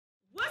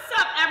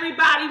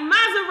everybody?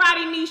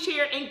 Maserati Niche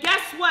here, and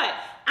guess what?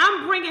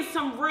 I'm bringing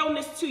some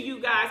realness to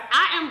you guys.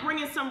 I am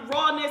bringing some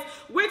rawness.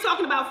 We're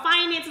talking about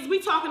finances.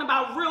 We're talking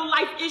about real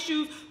life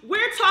issues.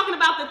 We're talking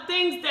about the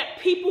things that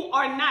people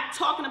are not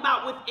talking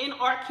about within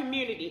our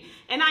community.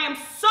 And I am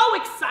so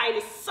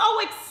excited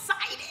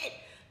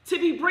to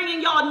be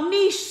bringing y'all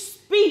Niche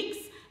Speaks.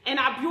 And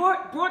I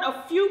brought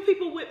a few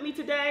people with me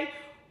today.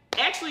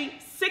 Actually,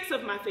 6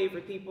 of my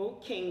favorite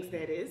people, kings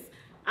that is.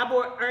 I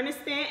brought Ernest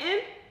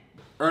Stanton.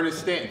 Ernest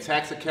Stanton,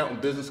 tax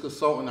accountant, business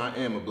consultant. I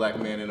am a black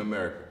man in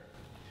America.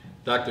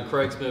 Dr.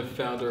 Craig Smith,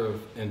 founder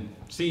and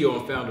CEO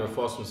and founder of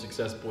Fostering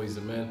Success Boys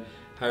and Men,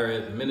 higher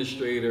ed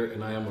administrator,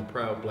 and I am a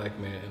proud black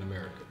man in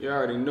America. You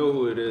already know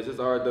who it is. It's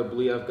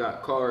RWF,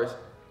 got cars,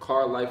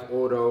 Car Life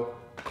Auto,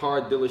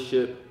 car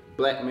dealership,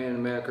 black man in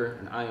America,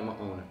 and I am an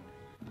owner.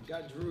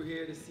 Got Drew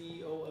here, the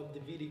CEO of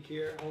DaVita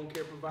Care, home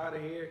care provider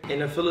here in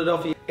the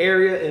Philadelphia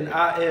area, and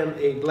I am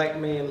a black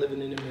man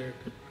living in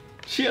America.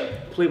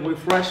 Chip, Playboy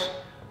Fresh,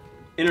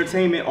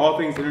 entertainment, all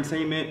things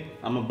entertainment.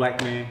 I'm a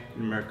black man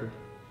in America.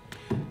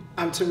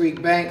 I'm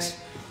Tariq Banks.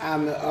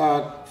 I'm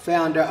the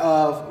founder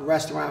of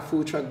restaurant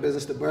food truck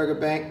business, The Burger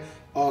Bank.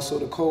 Also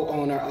the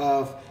co-owner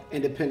of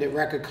independent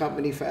record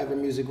company, Forever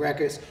Music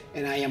Records.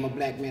 And I am a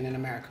black man in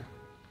America.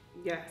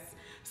 Yes.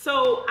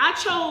 So I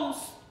chose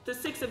the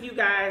 6 of you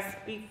guys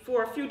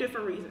for a few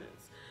different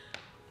reasons.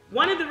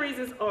 One of the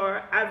reasons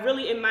are I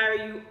really admire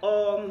you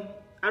all.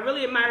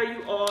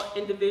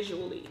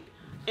 Individually,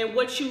 and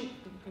what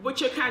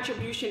your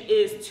contribution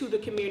is to the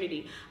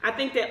community. I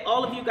think that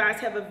all of you guys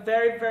have a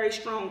very, very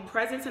strong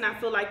presence, and I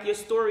feel like your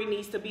story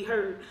needs to be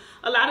heard.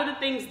 A lot of the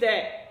things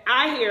that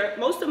I hear,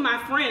 most of my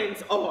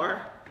friends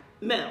are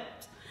males,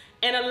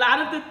 and a lot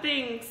of the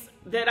things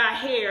that I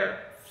hear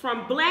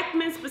from black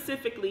men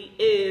specifically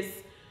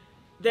is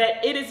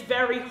that it is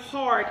very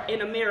hard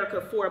in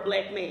America for a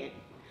black man.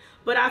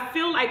 But I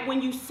feel like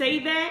when you say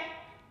that,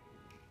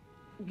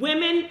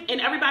 women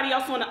and everybody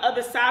else on the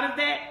other side of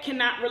that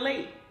cannot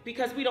relate,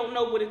 because we don't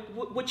know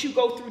what you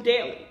go through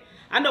daily.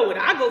 I know what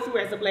I go through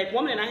as a black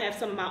woman, and I have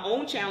some of my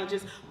own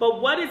challenges, but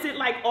what is it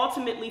like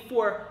ultimately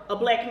for a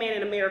black man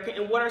in America,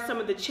 and what are some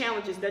of the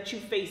challenges that you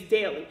face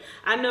daily?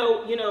 I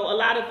know, a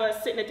lot of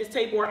us sitting at this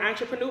table are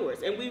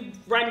entrepreneurs, and we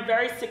run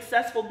very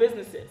successful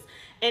businesses.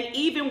 And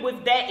even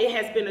with that, it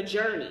has been a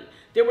journey.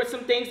 There were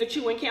some things that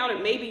you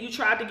encountered. Maybe you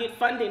tried to get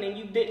funding and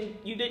you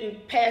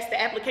didn't pass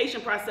the application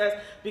process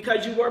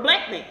because you were a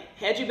black man.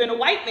 Had you been a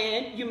white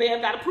man, you may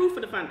have got approved for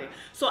the funding.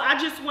 So I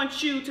just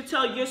want you to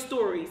tell your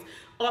stories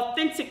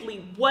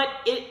authentically, what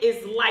it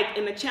is like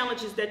and the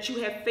challenges that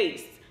you have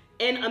faced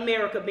in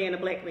America being a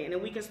black man.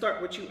 And we can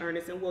start with you,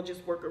 Ernest, and we'll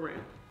just work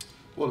around.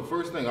 Well, the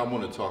first thing I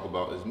want to talk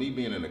about is me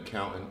being an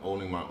accountant,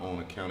 owning my own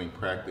accounting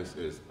practice.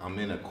 I'm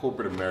in a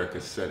corporate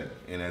America setting,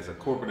 and as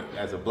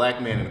a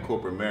black man in a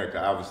corporate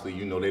America, obviously,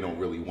 they don't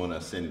really want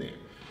us in there.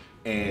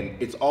 And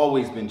it's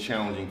always been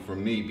challenging for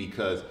me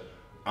because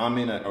I'm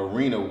in an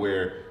arena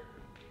where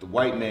the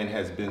white man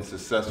has been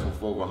successful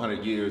for over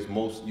 100 years.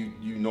 Most you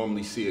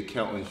normally see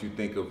accountants, you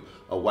think of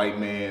a white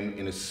man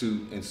in a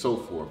suit and so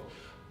forth.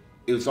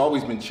 It's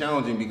always been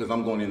challenging because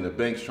I'm going in the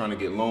banks trying to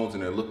get loans,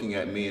 and they're looking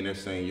at me and they're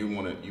saying, you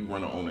run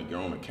your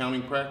own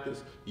accounting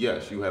practice?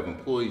 Yes. You have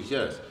employees?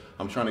 Yes.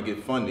 I'm trying to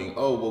get funding.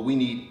 Oh, well, we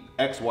need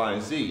X, Y,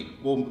 and Z.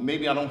 Well,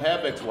 maybe I don't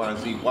have X, Y, and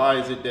Z. Why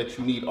is it that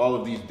you need all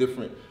of these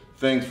different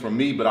things from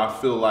me, but I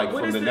feel like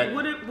what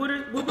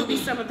would be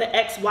some of the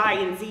X, Y,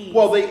 and Z?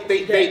 Well,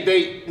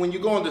 when you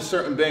go into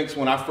certain banks,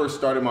 when I first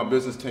started my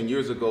business 10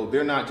 years ago,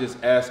 they're not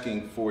just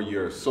asking for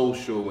your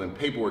social and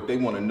paperwork. They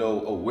want to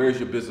know, oh, where's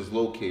your business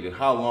located?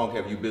 How long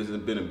have you been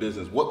in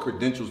business? What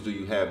credentials do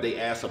you have? They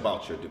ask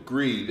about your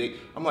degree.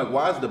 I'm like,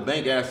 why is the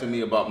bank asking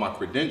me about my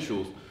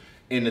credentials?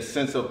 In the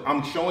sense of,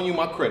 I'm showing you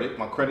my credit.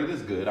 My credit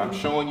is good. I'm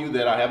showing you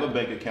that I have a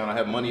bank account. I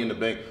have money in the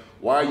bank.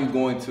 Why are you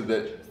going to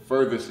the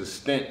furthest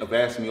extent of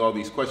asking me all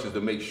these questions to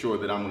make sure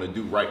that I'm going to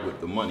do right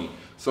with the money?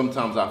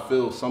 Sometimes I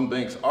feel some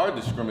banks are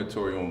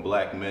discriminatory on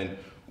black men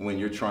when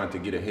you're trying to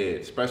get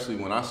ahead, especially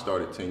when I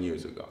started 10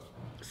 years ago.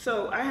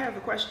 So I have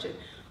a question.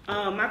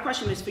 My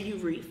question is for you,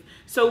 Reef.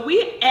 So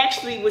we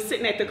actually were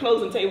sitting at the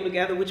closing table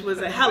together, which was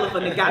a hell of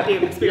a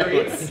goddamn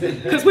experience,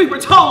 because we were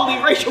totally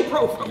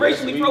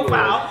racially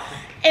profiled.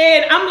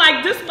 And I'm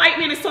like, this white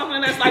man is talking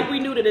to us like we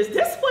knew to this.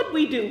 This is what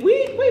we do.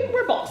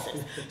 We're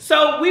bosses.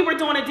 So we were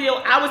doing a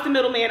deal. I was the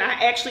middleman.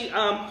 I actually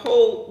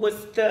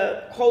was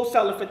the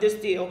wholesaler for this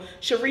deal.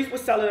 Sharif was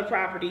selling the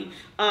property.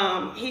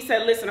 He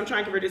said, listen, I'm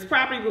trying to get rid of this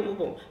property. Boom, boom,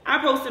 boom. I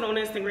posted on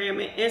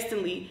Instagram, and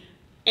instantly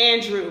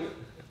Andrew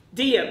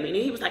DM'd me. And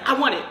he was like, I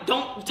want it.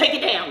 Don't take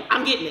it down.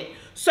 I'm getting it.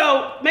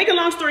 So make a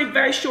long story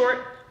very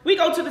short, we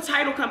go to the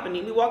title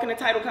company. We walk in the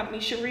title company.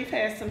 Sharif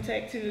has some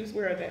tattoos.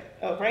 Where are they?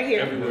 Oh, right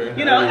here. Everywhere.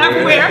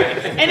 Everywhere.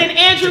 And then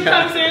Andrew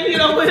comes in,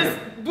 with his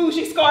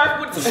bougie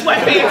scarf with some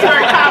sweatpants,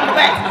 very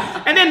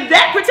complex. And then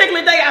that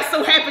particular day, I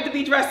so happened to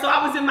be dressed, so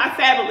I was in my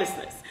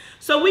fabulousness.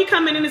 So we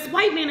come in, and this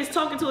white man is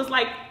talking to us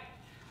like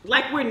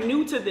we're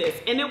new to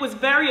this. And it was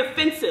very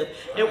offensive.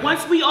 And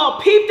once we all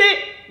peeped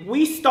it,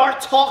 we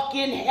start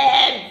talking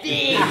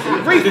heavy.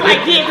 Reef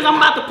like, yeah, because I'm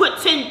about to put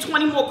 10,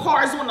 20 more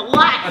cars on the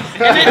lot.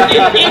 And then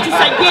Andrew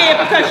said,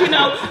 yeah, because, you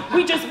know,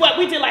 we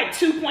did like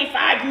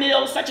 2.5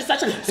 mil, such and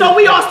such. So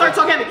we all start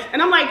talking heavy.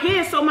 And I'm like,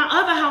 yeah, so my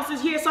other house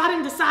is here. So I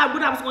didn't decide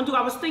what I was going to do.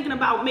 I was thinking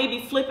about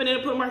maybe flipping it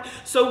and putting more.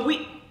 So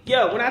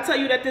when I tell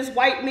you that this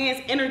white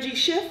man's energy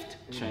shift,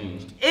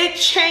 it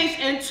changed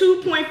in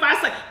 2.5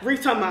 seconds.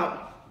 Reef talking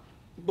about,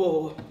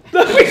 bull.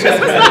 we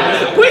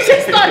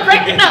just started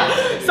breaking up.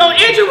 So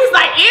Andrew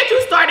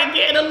started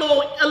getting a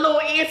little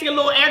antsy, a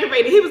little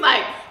aggravated. He was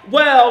like,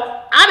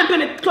 well, I done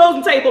been at the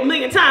closing table a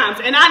million times,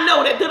 and I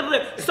know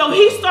that. So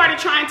he started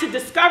trying to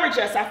discourage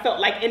us, I felt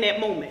like, in that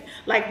moment.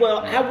 Like, well,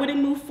 I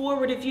wouldn't move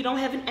forward if you don't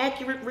have an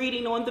accurate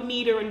reading on the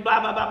meter and blah,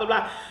 blah, blah, blah,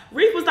 blah.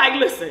 Reef was like,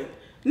 listen,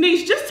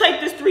 Niche, just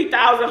take this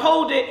 3,000,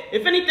 hold it.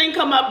 If anything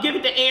come up, give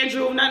it to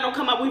Andrew. If nothing don't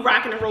come up, we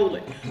rocking and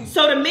rolling.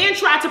 So the man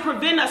tried to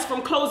prevent us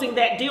from closing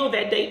that deal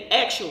that day,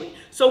 actually.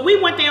 So we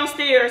went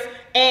downstairs,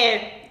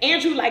 and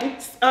Andrew he like,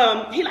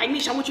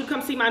 Niche, I want you to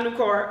come see my new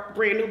car,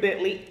 brand new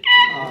Bentley.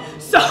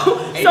 So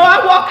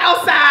I walk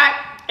outside,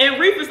 and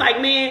Reef is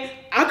like, man,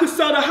 I could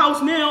sell the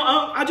house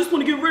now. I just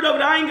want to get rid of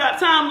it. I ain't got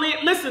time.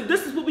 Listen,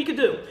 this is what we could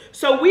do.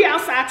 So we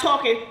outside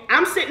talking.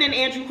 I'm sitting in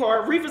Andrew's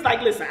car. Reef is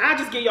like, listen, I'll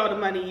just give y'all the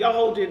money. Y'all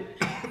hold it,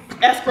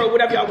 escrow,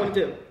 whatever y'all want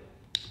to do.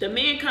 The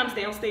man comes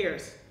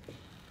downstairs,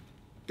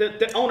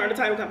 the owner of the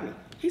title company.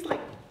 He's like,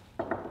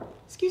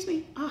 excuse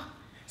me.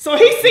 So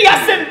he see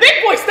us in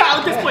big boy style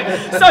at this point.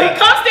 So he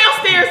comes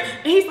downstairs,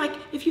 and he's like,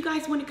 if you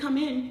guys want to come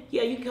in,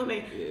 yeah, you can come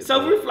in. Yeah,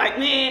 so Reef like,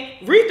 man,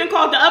 Reef then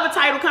called the other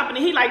title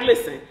company. He like,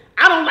 listen,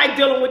 I don't like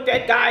dealing with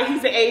that guy.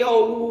 He's an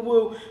a-hole,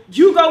 woo-woo.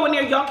 You go in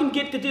there, y'all can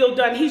get the deal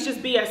done. He's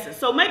just BSing.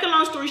 So make a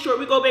long story short,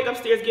 we go back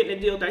upstairs getting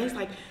the deal done. He's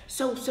like,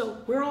 so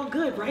we're all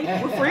good, right?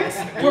 We're friends?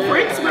 We're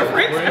friends?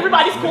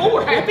 Everybody's cool,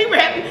 we're happy.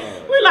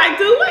 We're like,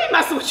 dude, we ain't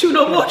messing with you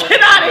no more.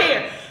 Get out of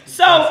here.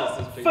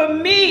 So for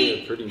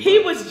me, he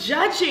was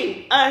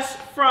judging us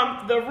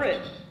from the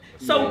rip.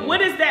 So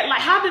what is that like?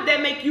 How did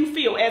that make you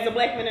feel as a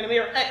black man in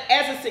America,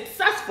 as a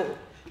successful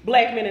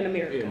black man in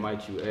America? Yeah,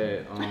 might you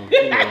add, from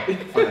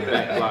the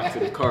back block to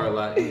the car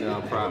lot,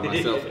 I pride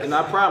myself. And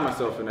I pride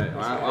myself in that.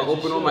 I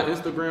open on my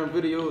Instagram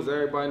videos,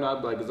 everybody know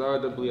I'm like, it's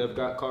RWF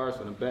got cars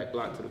from the back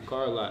block to the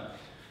car lot.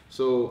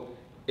 So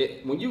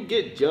when you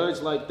get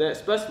judged like that,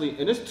 especially,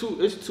 and it's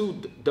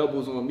two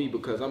doubles on me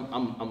because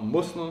I'm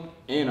Muslim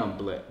and I'm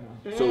black.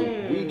 So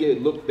we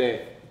get looked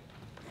at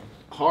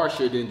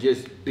harsher than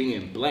just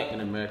being black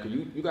in America.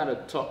 You gotta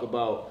talk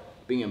about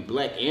being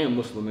black and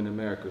Muslim in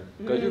America.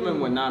 Because you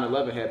remember when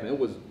 9/11 happened, it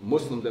was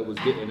Muslims that was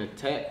getting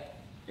attacked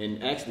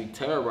and actually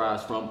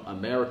terrorized from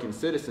American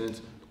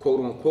citizens,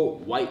 quote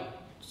unquote, white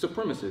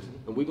supremacists.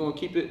 And we're gonna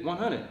keep it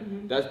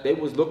 100. They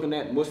was looking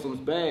at Muslims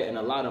bad, and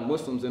a lot of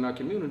Muslims in our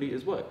community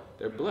is what?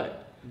 They're black.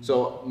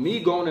 So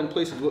me going in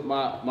places with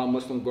my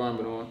Muslim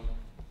garment on,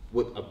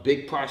 with a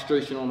big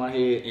prostration on my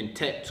head and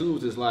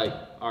tattoos is like,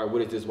 all right,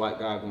 what is this white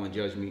guy going to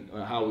judge me?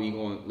 Or how are you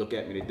going to look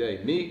at me today?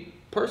 Me,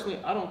 personally,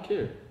 I don't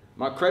care.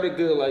 My credit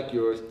good like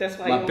yours. That's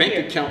why my bank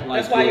account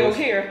like yours. That's why you don't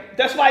care.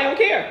 That's why you don't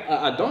care.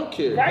 I don't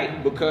care.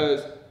 Right.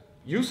 Because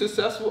you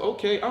successful,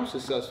 okay, I'm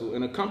successful.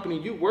 And the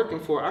company you working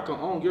for, I can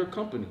own your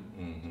company.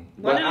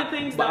 One of the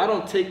things but I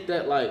don't take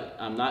that like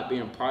I'm not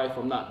being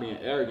prideful, I'm not being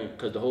arrogant,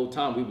 because the whole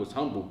time we was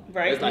humble.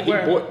 Right. It's like he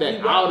brought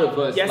that out of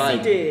us. Yes, like,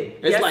 he did.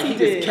 It's yes, like he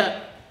just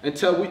kept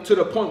until to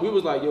the point we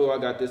was like, yo, I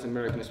got this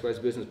American Express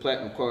Business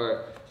Platinum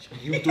card.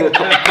 You threw a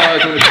couple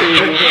cards on the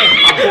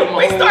table.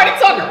 We started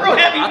talking real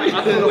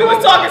heavy. We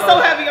was talking so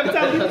heavy, I'm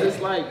telling you. Because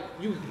it's like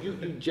you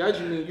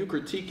judging me, you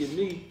critiquing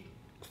me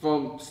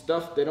from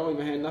stuff that don't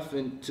even have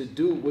nothing to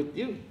do with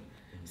you.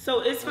 So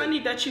it's funny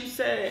that you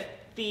said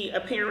the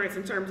appearance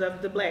in terms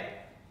of the black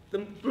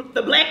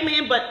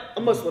man, but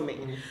a Muslim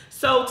man.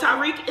 So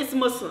Tariq is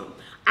Muslim.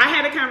 I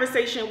had a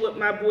conversation with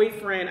my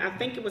boyfriend, I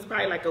think it was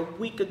probably like a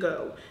week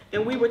ago,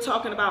 and we were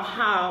talking about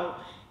how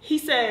he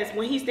says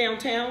when he's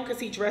downtown, because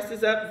he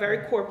dresses up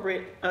very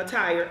corporate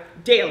attire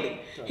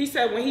daily. He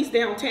said when he's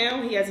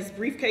downtown, he has his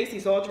briefcase,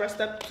 he's all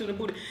dressed up to the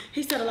booty.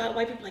 He said a lot of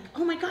white people like,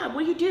 oh my God,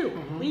 what do you do?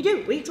 What do you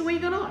do? Where you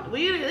going on?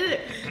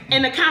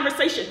 And the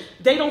conversation,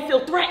 they don't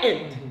feel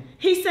threatened.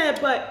 He said,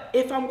 but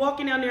if I'm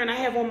walking down there and I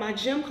have on my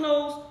gym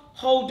clothes,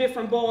 whole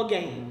different ball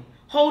game.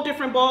 Whole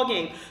different ball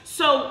game.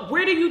 So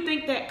where do you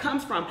think that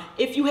comes from?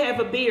 If you have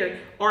a beard,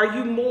 are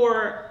you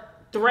more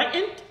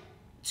threatened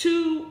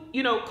to,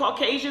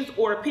 Caucasians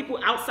or people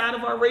outside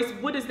of our race?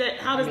 What is that?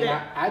 How does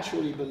that? I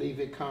truly believe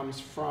it comes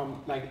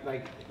from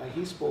like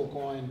he spoke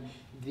on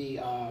the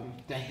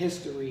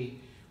history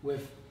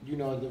with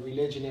the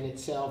religion in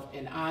itself,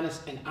 and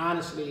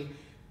honestly.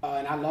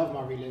 And I love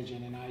my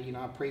religion, and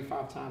I pray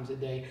 5 times a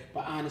day.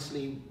 But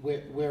honestly,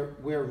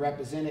 we're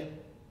represented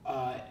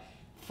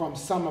from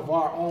some of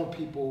our own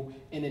people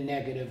in a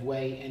negative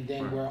way, and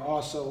then we're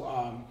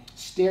also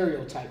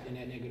stereotyped in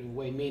that negative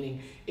way.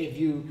 Meaning, if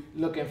you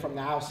looking from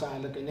the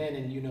outside looking in,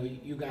 and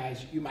you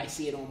guys, you might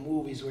see it on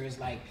movies where it's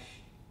like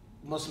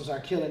Muslims are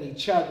killing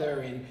each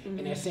other, and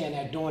they're saying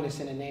they're doing this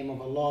in the name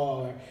of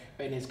Allah,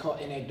 and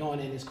they're doing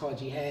it, and it's called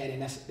jihad,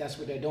 and that's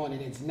what they're doing,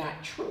 and it's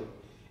not true.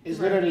 It's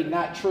literally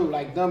not true.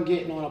 Like them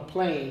getting on a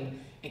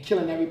plane and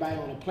killing everybody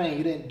on the plane,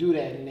 you didn't do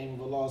that in the name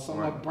of Allah.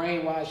 Someone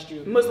brainwashed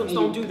you. Muslims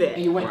don't do that.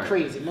 And you went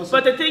crazy.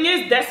 But the thing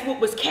is, that's what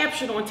was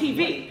captured on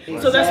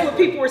TV. So that's what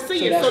people were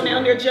seeing. So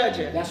now they're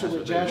judging. That's what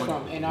we're judged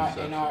from. And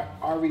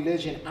our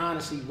religion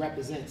honestly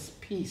represents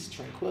peace,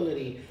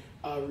 tranquility,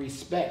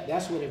 respect.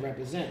 That's what it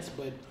represents.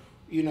 But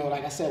you know,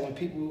 like I said, when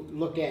people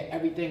look at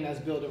everything that's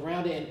built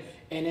around it,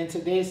 and in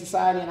today's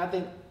society, and I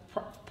think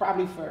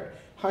probably for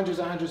hundreds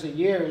of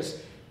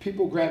years,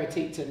 people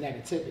gravitate to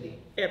negativity.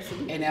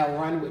 Absolutely. And they'll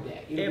run with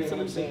that. You know what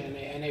I'm saying?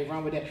 And they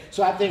run with that.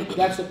 So I think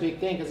that's a big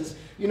thing, because it's,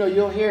 you know,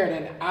 you'll hear it,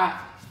 and I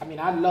mean,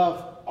 I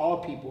love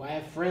all people. I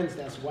have friends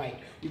that's white.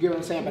 You get what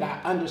I'm saying? But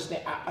I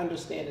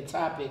understand the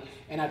topic,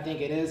 and I think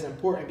it is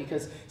important,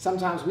 because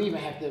sometimes we even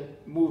have to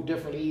move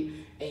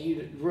differently, and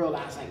you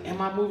realize, like,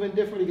 am I moving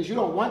differently? Because you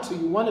don't want to.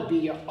 You want to be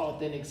your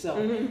authentic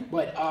self.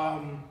 But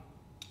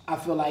I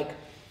feel like,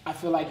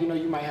 you know,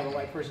 you might have a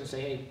white person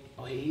say, hey,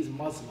 he's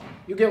Muslim.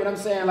 You get what I'm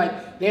saying?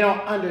 Like, they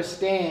don't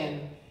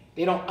understand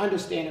the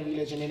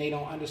religion, and they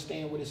don't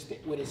understand what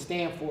it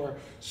stands for.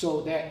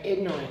 So they're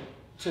ignorant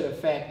to the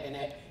fact,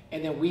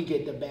 and then we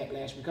get the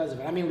backlash because of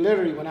it. I mean,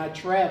 literally, when I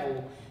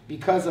travel,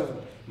 because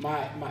of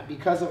my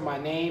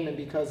name and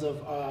because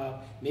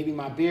of maybe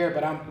my beard,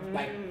 but I'm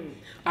like,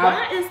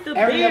 why is the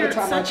beard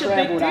such a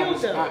big deal,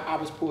 though? I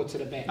was pulled to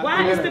the back.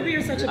 Why is the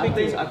beard such a big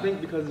deal? I think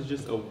because it's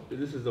just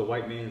this is a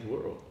white man's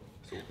world.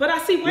 So, but I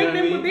see white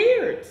men with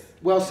beards.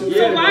 Well, see,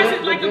 so why is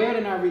it like the beard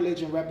in our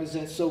religion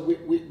represents? So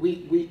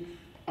we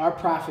our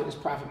prophet is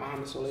Prophet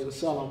Muhammad Sallallahu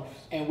Alaihi Wasallam,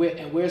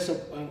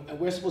 and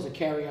we're supposed to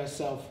carry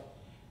ourselves.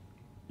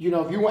 You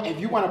know, if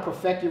you want to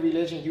perfect your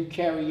religion, you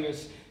carry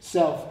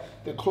yourself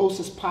the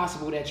closest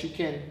possible that you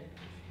can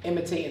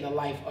imitate in the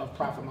life of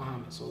Prophet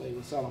Muhammad Sallallahu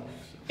Alaihi Wasallam.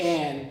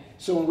 And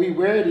so when we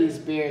wear these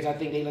beards, I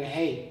think they look,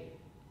 hey,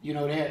 you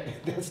know,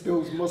 that's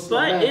those Muslims.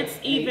 But it's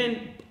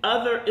even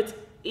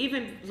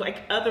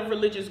like other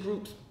religious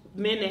groups,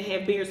 men that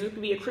have beards. It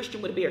could be a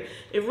Christian with a beard.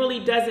 It really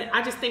doesn't.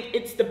 I just think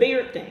it's the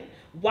beard thing.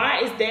 Why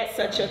is that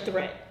such a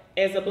threat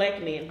as a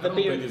black man? The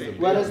beard thing.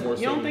 Well,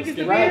 you don't think it's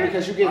the right, beard?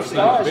 because you get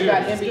stars. You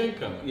got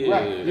NBA.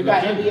 You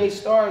got NBA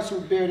stars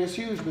whose beard is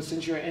huge, but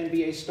since you're an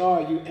NBA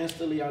star, you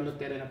instantly are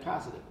looked at in a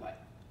positive light.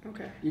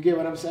 Okay. You get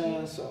what I'm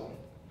saying? So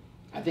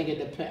I think it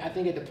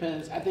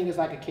depends. I think it's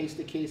like a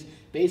case-to-case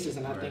basis,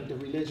 and I think the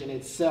religion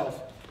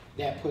itself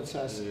that puts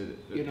us,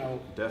 you know,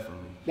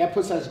 definitely that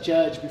puts us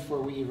judged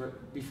before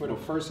the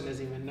person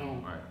is even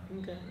known. Right.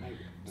 Okay.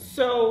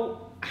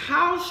 So,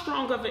 how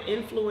strong of an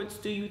influence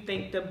do you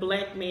think the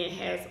black man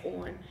has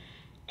on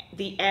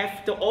the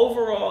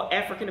overall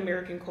African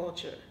American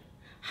culture?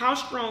 How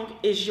strong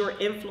is your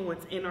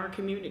influence in our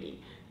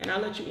community? And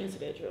I'll let you answer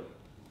that, Joe.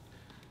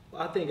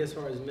 Well, I think as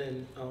far as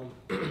men,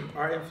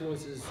 our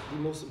influence is the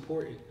most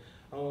important.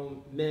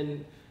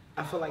 Men,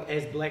 I feel like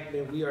as black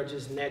men, we are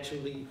just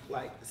naturally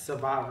like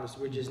survivors.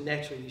 We're just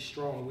naturally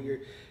strong.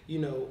 We're, you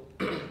know,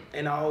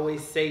 and I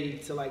always say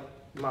to like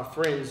my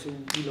friends who,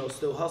 you know,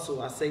 still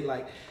hustle, I say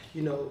like,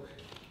 you know,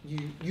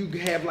 you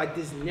have like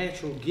this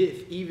natural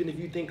gift, even if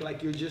you think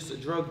like you're just a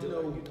drug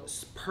dealer,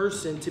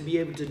 person to be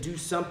able to do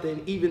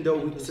something, even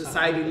though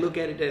society look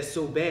at it as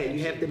so bad.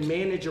 You have to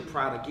manage your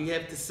product, you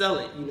have to sell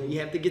it, you know, you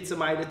have to get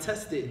somebody to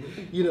test it,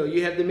 you know,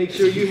 you have to make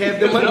sure you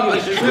have the money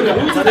to flip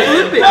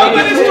it.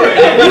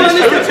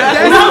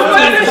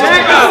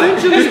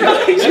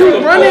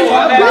 You're running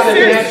a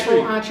business.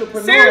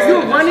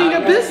 You're running a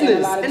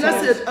business, and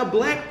that's a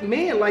black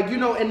man, like, you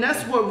know, and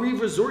that's what we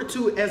resort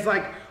to as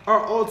like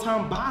our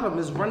all-time bottom,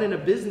 is running a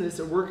business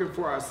and working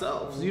for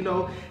ourselves, you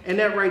know, and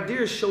that right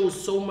there shows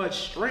so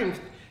much strength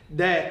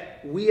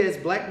that we as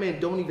black men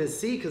don't even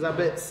see, because I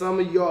bet some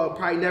of y'all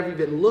probably never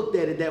even looked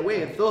at it that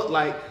way and thought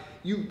like,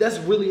 that's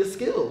really a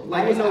skill.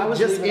 Like, you know,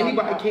 just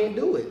anybody can't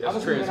do it. I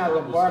was leaving out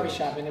the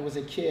barbershop, and there was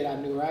a kid I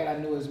knew, right? I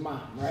knew his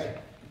mom, right?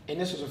 And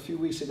this was a few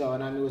weeks ago,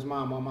 and I knew his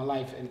mom all my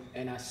life,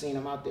 and I seen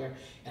him out there,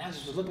 and I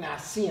just was looking, I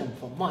see him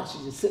for months.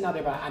 He's just sitting out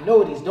there, but I know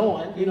what he's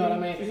doing, you know what I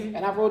mean?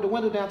 And I rolled the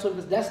window down to him,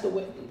 because that's the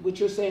way, what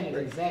you're saying is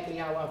exactly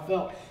how I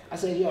felt. I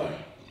said, yo,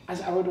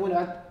 I rolled the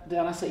window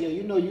down, I said, yo,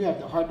 you know you have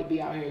the heart to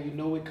be out here, you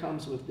know it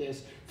comes with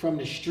this, from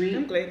the street.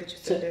 I'm glad that you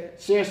said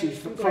that. Seriously,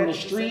 from the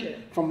street,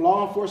 from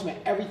law enforcement,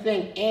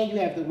 everything, and you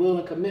have the will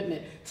and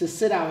commitment to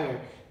sit out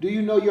here. Do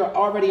you know you're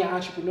already an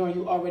entrepreneur, and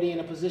you're already in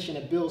a position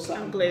to build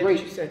something great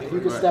if you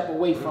can step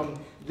away from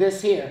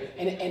this here?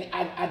 And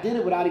I did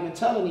it without even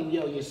telling him,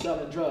 yo, you're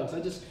selling drugs. I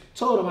just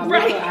told him, I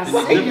see you. I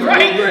see you.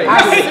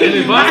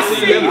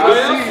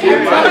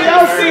 Everybody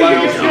else see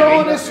you. You're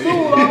on this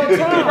stool all the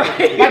time.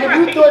 Like, if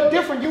you thought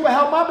different, you would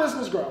help my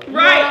business grow.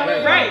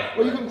 Right.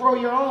 Well, you can grow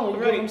your own. You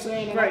know what I'm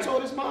saying? And I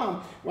told his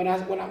mom when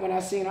I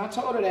seen her, I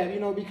told her that,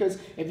 you know, because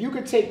if you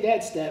could take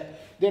that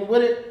step, then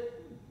would it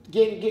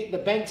get the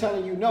bank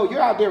telling you no,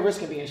 you're out there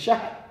risking being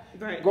shot,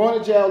 going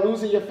to jail,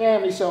 losing your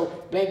family. So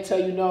bank tell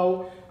you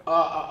no,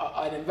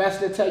 an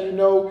investor tell you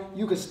no,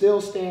 you can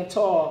still stand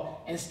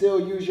tall and still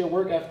use your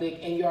work ethic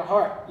and your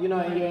heart, you know,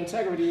 and your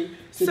integrity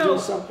to do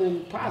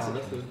something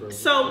positive.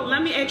 So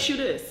let me ask you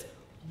this.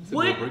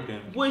 What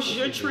was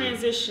your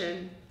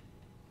transition,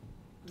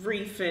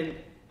 Reef and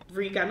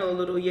Reek, I know a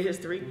little of your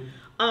history.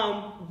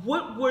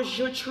 What was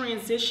your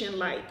transition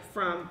like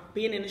from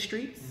being in the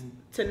streets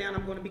to now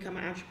I'm going to become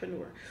an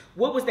entrepreneur?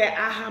 What was that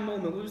aha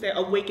moment? What was that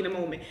awakening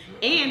moment?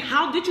 And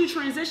how did you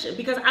transition?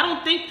 Because I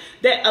don't think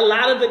that a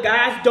lot of the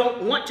guys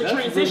don't want to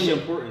transition.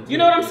 Really important. You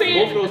know what I'm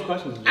saying? Both of those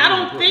questions. I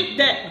don't think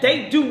that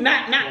they do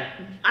not.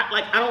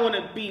 I don't want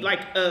to be like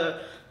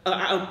a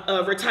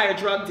retired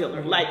drug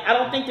dealer. Like, I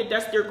don't think that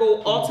that's their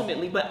goal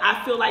ultimately, but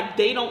I feel like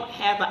they don't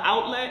have an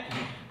outlet.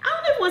 I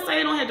don't even want to say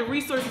they don't have the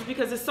resources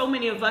because there's so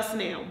many of us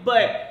now,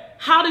 but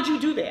how did you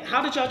do that?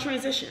 How did y'all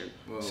transition?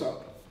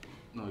 Well,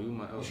 no, you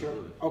might. Sure.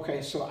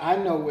 Okay, so I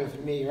know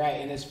with me, right,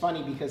 and it's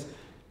funny because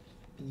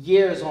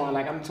years on,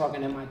 like I'm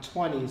talking in my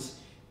 20s,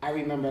 I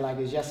remember like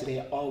it was yesterday,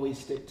 it always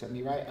stick to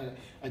me, right?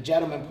 A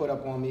gentleman put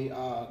up on me,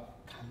 a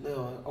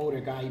little older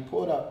guy, he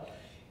pulled up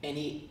and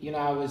he, you know,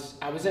 I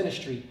was in the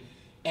street.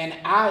 And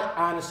I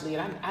honestly,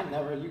 and I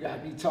never, you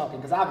gotta be talking,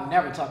 because I've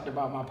never talked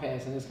about my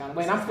past in this kind of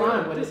way. And I'm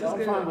fine with it.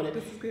 I'm fine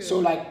with it. So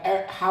like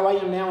how I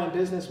am now in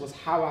business was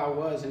how I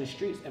was in the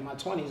streets in my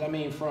 20s. I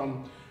mean,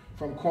 from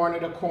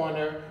corner to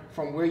corner,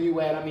 from where you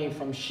at, I mean,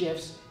 from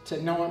shifts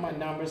to knowing my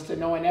numbers, to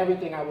knowing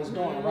everything I was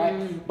doing,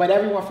 right? But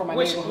everyone from my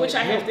neighborhood. Which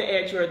I have to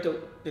add, you're a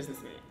dope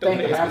businessman.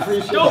 Thank you, I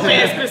appreciate it. Dope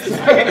ass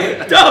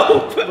businessman.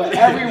 Dope. But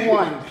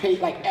everyone paid,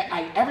 like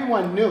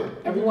everyone knew.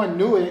 Everyone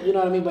knew it, you know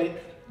what I mean?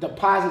 But the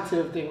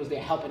positive thing was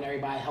they're helping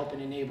everybody, helping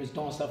the neighbors,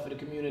 doing stuff for the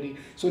community.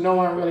 So no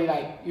one really,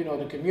 like, you know,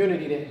 the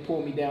community didn't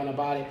pull me down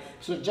about it.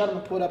 So the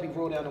gentleman pulled up, he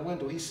rolled down the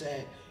window. He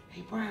said,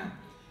 "Hey, Brown,"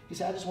 he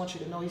said, "I just want you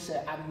to know," he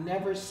said, "I've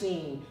never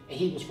seen," and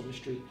he was from the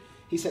street.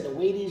 He said, "The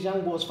way these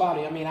young boys follow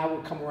you," I mean, I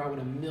would come around with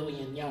 1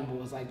 million young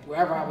boys, like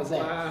wherever I was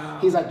at. Wow.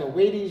 He's like, "The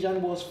way these young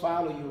boys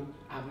follow you,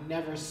 I've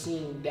never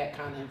seen that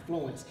kind of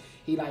influence."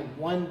 He like,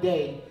 one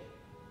day,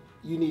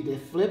 you need to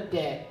flip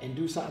that and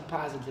do something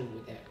positive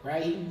with that,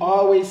 right? He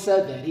always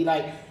said that. He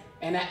like,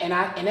 and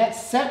that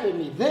set with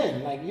me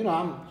then. Like, you know,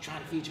 I'm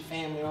trying to feed your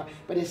family,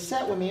 but it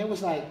set with me. It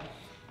was like,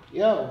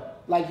 yo,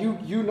 like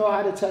you know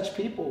how to touch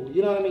people.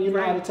 You know what I mean? You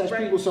know how to touch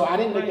people. So I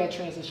didn't make that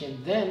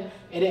transition then.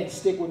 It didn't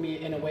stick with me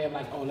in a way of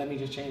like, oh, let me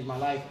just change my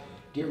life,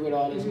 get rid of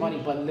all this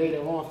money. But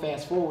later on,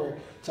 fast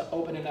forward to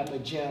opening up a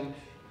gym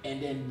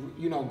and then,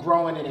 you know,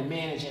 growing it and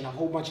managing a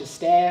whole bunch of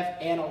staff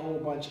and a whole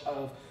bunch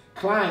of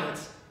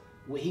clients.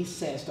 What he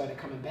said started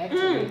coming back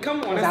to me.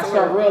 Come on, I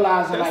started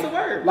realizing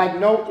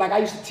like I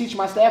used to teach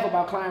my staff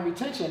about client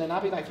retention, and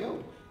I'd be like,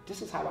 yo,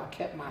 this is how I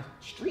kept my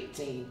street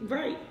team.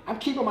 Right. I'm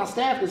keeping my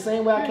staff the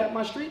same way I kept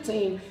my street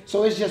team.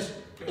 So it's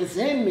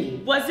in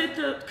me. Was it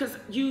the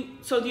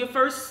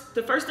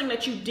first thing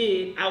that you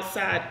did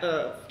outside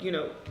of, you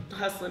know,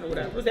 hustling or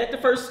whatever, was that the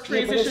first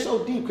transition? Yeah, but it's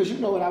so deep because you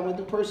know what I went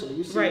through personally.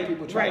 You see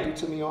people try to do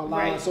to me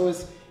online. So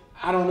it's,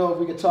 I don't know if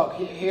we could talk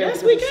here.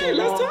 Yes, we can.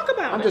 Let's talk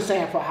about it. I'm just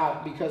saying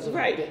because of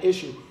the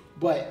issue.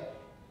 But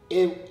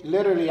it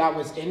literally, I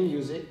was in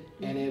music,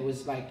 and it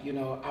was like, you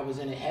know, I was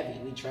in it heavy.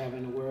 We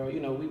traveling the world.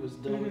 You know, we was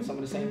dealing with some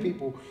of the same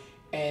people.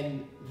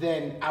 And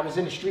then I was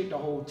in the street the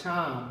whole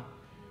time.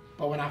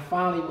 But when I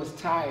finally was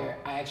tired,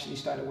 I actually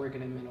started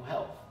working in mental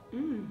health.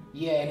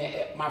 Yeah,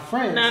 and my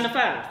friends. 9 to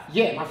 5.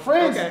 Yeah, my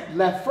friends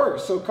left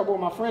first. So a couple of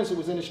my friends who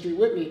was in the street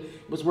with me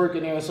was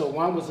working there. So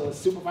one was a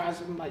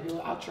supervisor. I'm like, yo,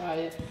 I'll try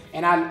it.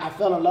 And I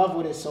fell in love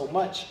with it so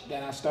much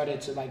that I started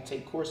to like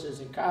take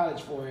courses in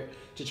college for it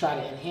to try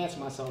to enhance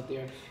myself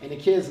there. And the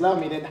kids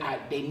loved me. Then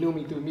they knew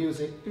me through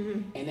music.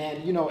 And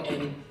then, you know,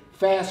 and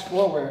fast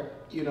forward,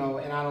 you know,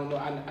 and I don't know,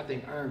 I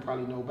think Ern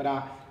probably know, but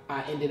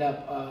I ended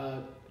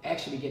up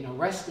actually getting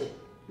arrested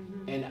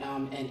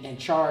and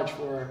charged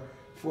for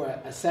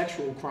a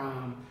sexual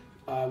crime.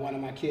 One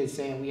of my kids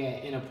saying we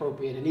had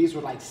inappropriate, and these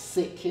were like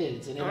sick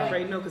kids. And I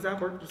already know because I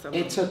worked with some.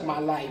 It took my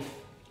life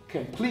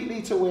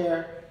completely to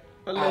where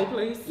a low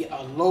place.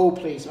 Yeah, a low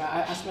place.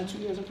 I spent 2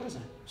 years in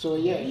prison. So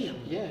yeah.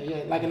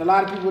 Like, and a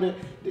lot of people that,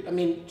 I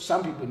mean,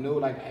 some people knew.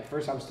 Like at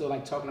first, I was still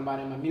like talking about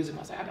it in my music. I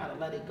was like, I gotta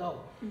let it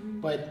go.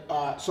 But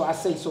so I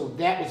say, so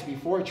that was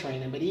before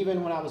training. But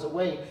even when I was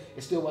away,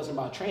 it still wasn't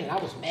about training. I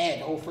was mad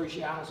the whole first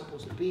year. I was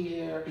supposed to be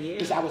here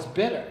because I was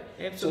bitter.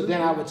 Absolutely. So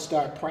then I would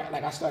start praying.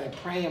 Like I started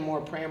praying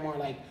more.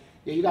 Like,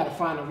 yeah, you got to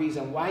find a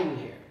reason why you're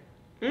here.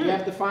 You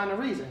have to find a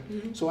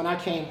reason. So when I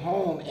came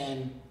home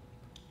and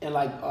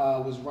like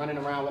was running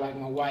around with like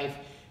my wife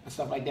and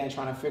stuff like that,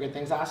 trying to figure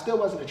things out. I still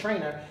wasn't a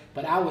trainer,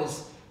 but I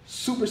was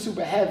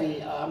super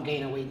heavy. I'm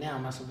gaining weight now,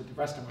 messing with the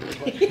rest of it.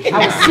 But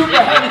I was super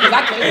heavy because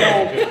I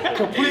came home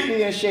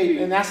completely in shape,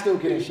 and I still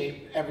get in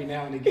shape every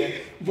now and again.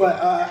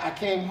 But I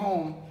came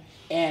home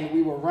and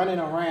we were running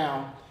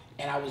around,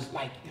 and I was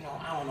like, you know,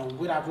 I don't know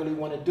what I really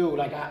want to do.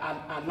 Like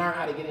I learned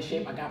how to get in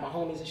shape. I got my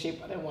homies in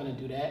shape. I didn't want to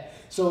do that.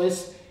 So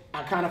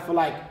I kind of feel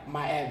like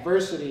my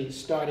adversity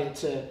started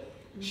to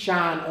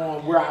shine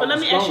on where I was going. But let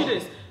me ask you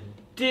this.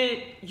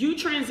 Did you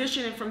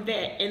transition from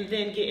that and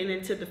then getting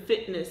into the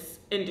fitness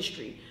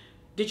industry?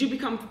 Did you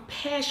become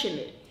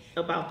passionate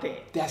about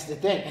that? That's the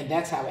thing, and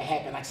that's how it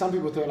happened. Like some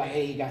people thought, like,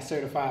 hey, he got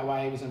certified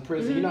while he was in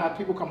prison. You know how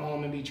people come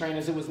home and be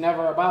trainers. It was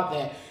never about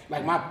that.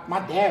 Like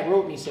my dad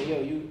wrote me, said,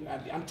 yo,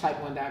 I'm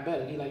type 1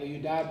 diabetic. He like, yo, you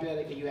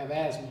diabetic and you have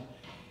asthma.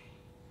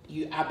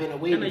 I've been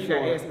away before. You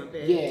got asthma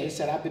bad. Yeah, he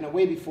said, I've been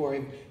away before.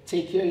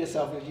 Take care of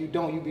yourself. If you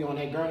don't, you be on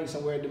that gurney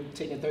somewhere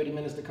taking 30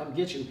 minutes to come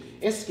get you.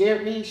 It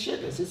scared me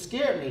shitless. It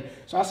scared me.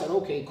 So I said,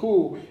 okay,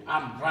 cool.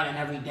 I'm running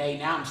every day.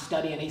 Now I'm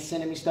studying. They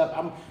sending me stuff.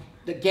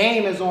 The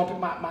game is on.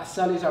 My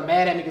cellies are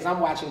mad at me because I'm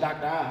watching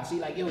Dr. Oz. He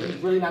like, yo, he's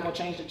really not going to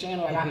change the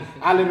channel. Like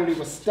I literally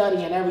was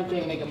studying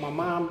everything. Nigga, my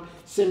mom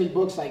sent me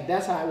books. Like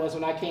that's how it was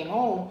when I came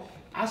home.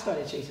 I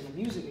started chasing the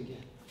music again.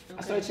 Okay.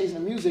 I started chasing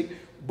the music.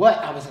 But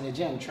I was in the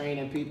gym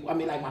training people. I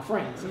mean, like my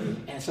friends.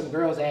 And some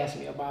girls asked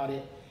me about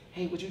it.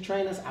 Hey, would you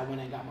train us? I went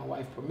and got my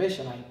wife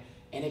permission. Like,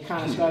 and it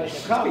kind of started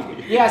to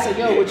come. Yeah, I said,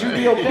 yo, would you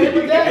be okay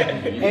with that?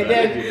 And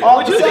then all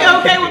Would of a you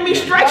sudden, be okay with me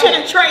stretching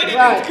and training?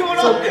 right. Going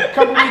So on? a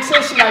couple weeks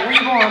in, she's like, where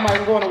you going? I'm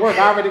like, I'm going to work.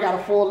 I already got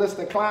a full list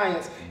of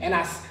clients. And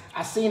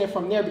I seen it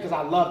from there because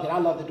I loved it. I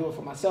love to do it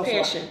for myself.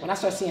 Passion. So when I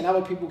started seeing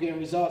other people getting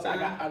results,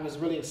 I was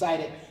really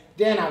excited.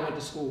 Then I went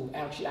to school.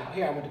 Actually, out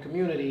here, I went to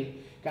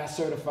community, got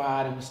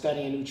certified, and was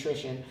studying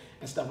nutrition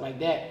and stuff like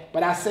that.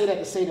 But I say that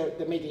to say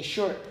to make it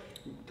short,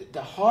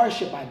 the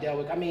hardship I dealt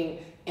with, I mean,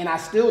 and I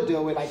still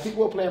deal with, like,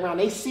 people will play around,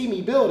 they see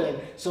me building,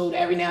 so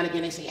every now and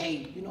again they say,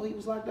 hey, you know he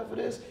was locked up for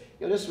this?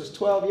 Yo, this was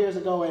 12 years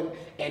ago,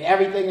 and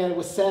everything that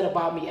was said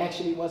about me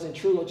actually wasn't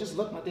true, or just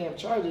look my damn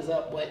charges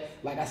up. But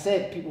like I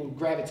said, people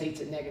gravitate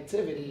to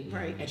negativity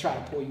and try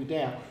to pull you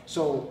down.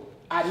 So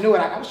I knew it.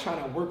 I was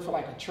trying to work for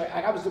like a track.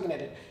 I was looking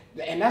at it,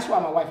 and that's why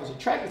my wife was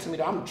attracted to me,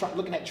 though. I'm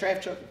looking at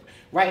trash truck,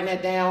 writing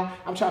that down.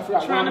 I'm trying to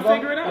figure out where I'm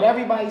going, but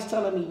everybody's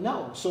telling me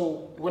no.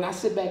 So when I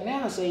sit back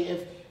now and say,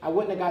 if I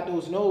wouldn't have got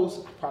those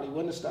no's, I probably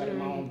wouldn't have started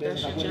my own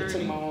business. I wouldn't have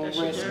taken my own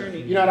risk.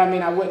 You know what I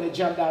mean? I wouldn't have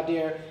jumped out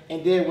there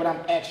and did what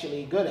I'm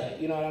actually good at.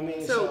 You know what I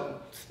mean? So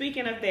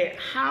speaking of that,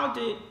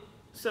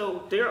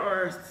 so there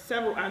are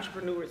several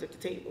entrepreneurs at the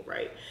table,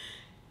 right?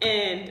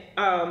 And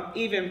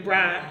even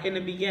Brian in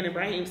the beginning,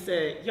 Brahim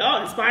said,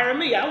 y'all inspire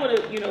me. I want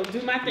to,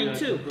 do my thing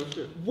too.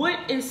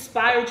 What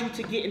inspired you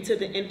to get into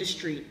the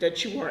industry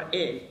that you are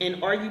in?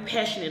 And are you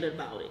passionate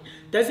about it?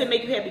 Does it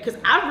make you happy? Because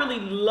I really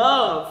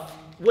love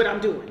what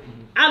I'm doing.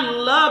 I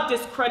love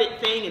this credit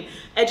thing and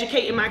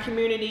educating my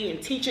community and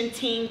teaching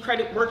team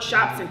credit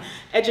workshops and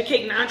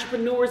educating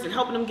entrepreneurs and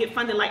helping them get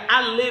funding. Like,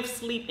 I live,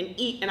 sleep, and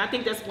eat. And I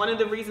think that's one of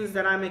the reasons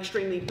that I'm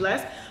extremely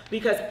blessed,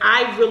 because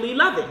I really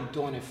love it. I'm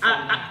doing it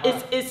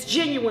it's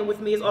genuine with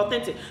me. It's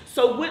authentic.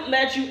 So what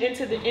led you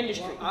into the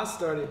industry? Well, I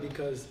started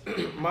because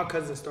my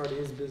cousin started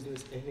his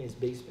business in his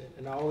basement.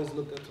 And I always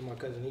looked up to my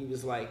cousin. He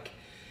was like,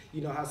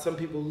 you know how some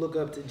people look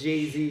up to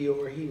Jay-Z,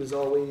 or he was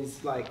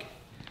always like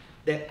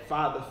that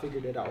father figure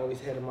that I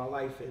always had in my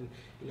life. And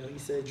he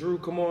said, Drew,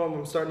 come on,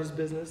 I'm starting this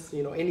business.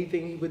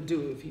 Anything he would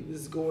do, if he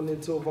was going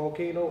into a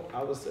volcano,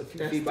 I was a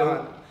few feet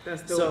behind him.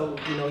 That's dope. So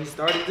he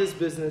started this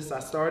business.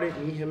 I started,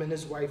 me, him, and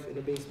his wife in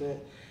the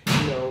basement.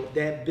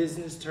 That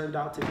business turned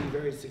out to be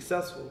very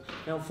successful.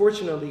 And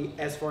unfortunately,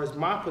 as far as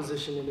my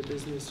position in the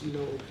business,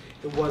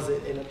 it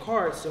wasn't in the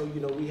cards. So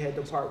we had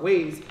to part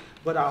ways.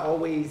 But I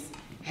always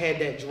had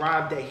that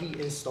drive that he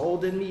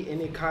installed in me,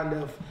 and it kind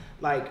of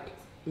like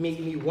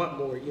made me want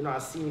more. I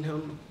seen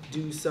him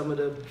do some of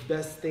the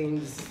best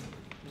things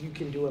you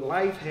can do in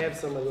life, have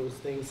some of those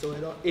things. So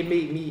it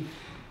made me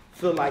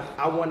feel like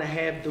I want to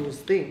have those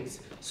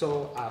things.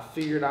 So I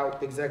figured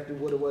out exactly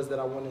what it was that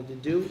I wanted to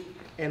do.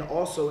 And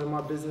also in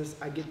my business,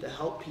 I get to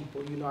help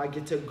people. I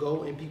get to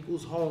go in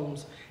people's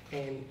homes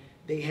and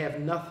they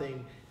have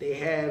nothing. They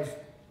have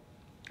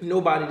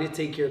nobody to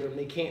take care of them.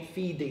 They can't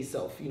feed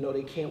themselves.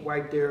 They can't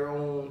wipe their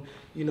own,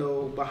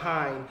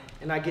 behind.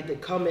 And I get to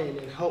come in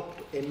and help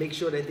and make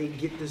sure that they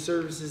get the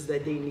services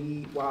that they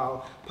need,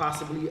 while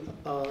possibly,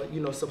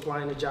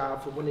 supplying a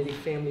job for one of their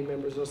family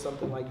members or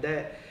something like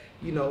that.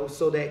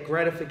 So that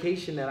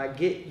gratification that I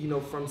get,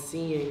 from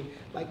seeing,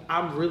 like,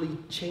 I'm really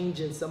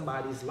changing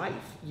somebody's life.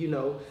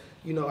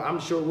 I'm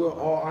sure we're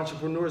all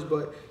entrepreneurs,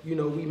 but we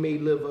may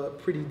live a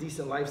pretty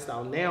decent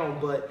lifestyle now.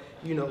 But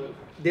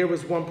there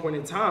was one point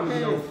in time,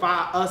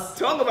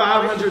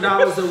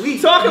 $500 a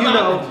week. Talk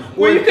about it.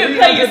 Where you couldn't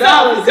pay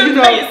yourself.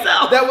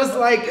 That was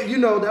like,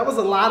 that was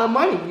a lot of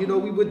money.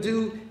 We would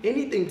do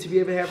anything to be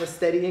able to have a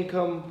steady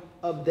income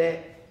of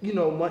that,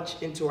 much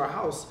into our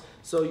house.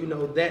 So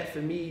that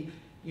for me,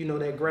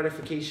 that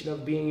gratification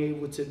of being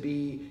able to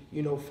be,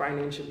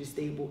 financially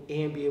stable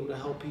and be able to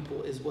help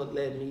people is what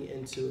led me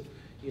into,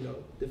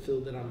 the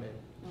field that I'm in.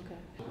 Okay.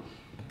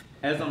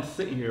 As I'm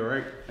sitting here,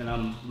 right, and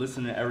I'm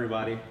listening to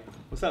everybody.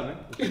 What's up, man?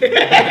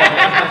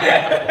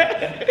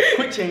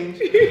 Quick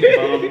change.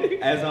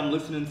 As I'm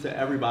listening to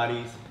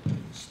everybody's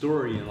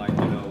story and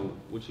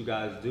what you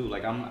guys do,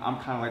 like I'm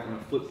kind of like on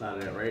the flip side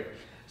of that, right?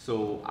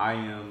 So I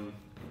am,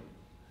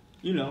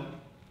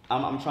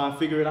 I'm trying to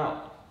figure it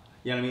out.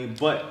 You know what I mean?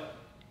 But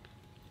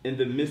in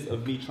the midst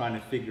of me trying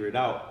to figure it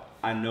out,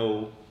 I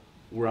know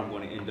where I'm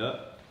going to end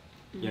up.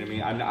 You know what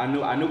I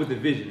mean? I know what the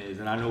vision is,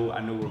 and I know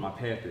where my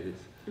path is.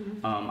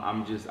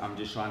 I'm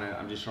just trying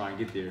to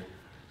get there.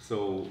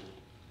 So,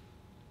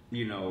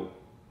 you know,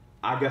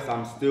 I guess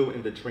I'm still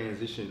in the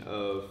transition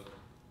of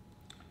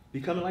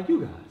becoming like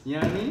you guys. You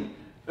know what I mean?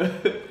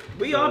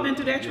 We all been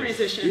through that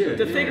transition,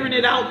 the figuring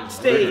it out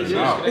stage.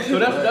 So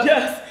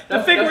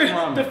The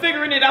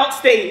figuring it out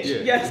stage. Yeah.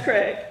 Yes,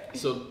 Craig.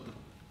 So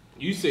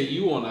you say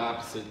you on the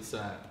opposite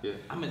side. Yeah.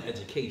 I'm in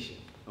education.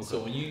 Okay.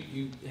 So when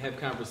you have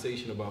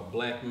conversation about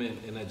black men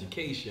in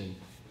education,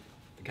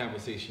 the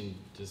conversation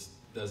just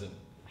doesn't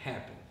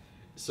happen.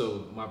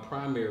 So my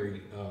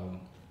primary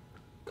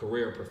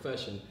career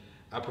profession,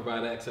 I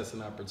provide access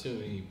and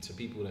opportunity to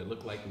people that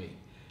look like me,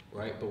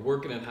 right? But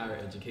working in higher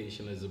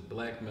education as a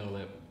black male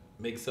that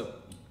makes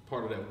up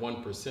part of that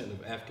 1%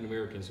 of African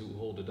Americans who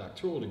hold a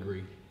doctoral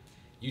degree,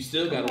 you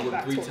still got to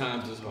work 3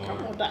 times as hard.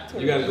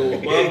 You got to go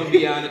above and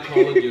beyond the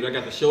call of duty. I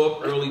got to show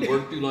up early,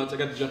 work through lunch. I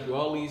got to jump through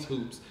all these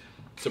hoops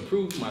to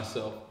prove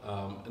myself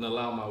and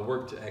allow my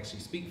work to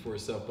actually speak for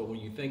itself. But when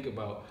you think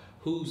about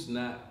who's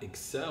not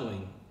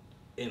excelling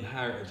in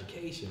higher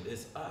education,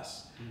 it's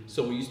us.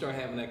 So when you start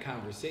having that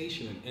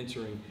conversation and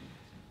entering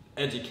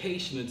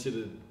education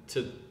into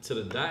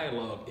the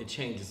dialogue, it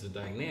changes the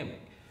dynamic.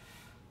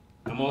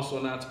 I'm also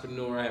an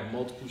entrepreneur. I have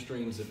multiple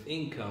streams of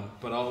income,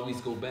 but I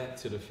always go back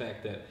to the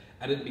fact that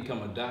I didn't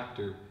become a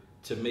doctor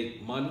to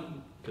make money,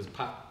 because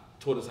Pop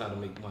taught us how to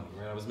make money,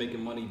 right? I was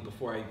making money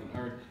before I even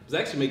earned. I was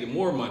actually making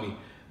more money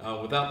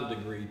without the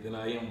degree than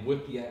I am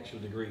with the actual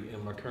degree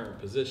in my current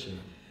position.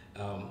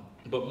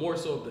 But more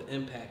so of the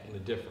impact and the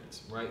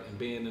difference, right? And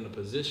being in a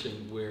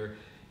position where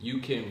you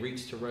can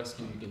reach to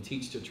rescue, you can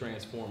teach to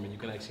transform, and you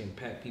can actually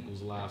impact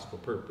people's lives for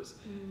purpose.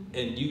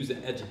 And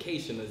using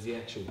education as the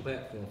actual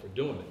platform for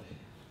doing it.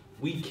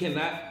 We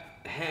cannot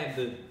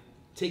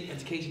take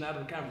education out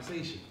of the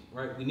conversation,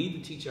 right? We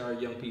need to teach our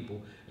young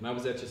people, and I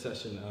was at your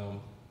session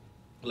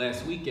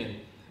last weekend,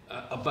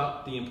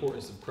 about the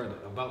importance of credit,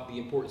 about the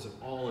importance of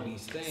all of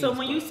these things. So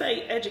when you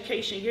say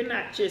education, you're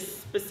not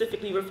just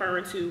specifically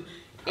referring to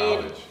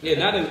College.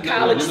 not in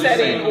college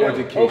setting or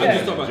education. I'm okay.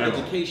 just talking about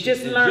education,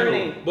 Just in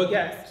learning, general. But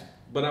yes.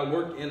 But I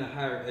work in a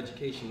higher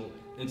educational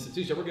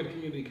institution. I work at a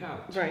community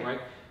college, Right. right?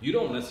 You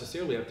don't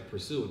necessarily have to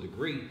pursue a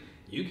degree.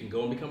 You can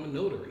go and become a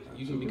notary.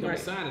 You can become Right.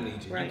 a signing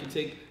agent. Right. You can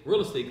take real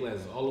estate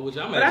classes, all of which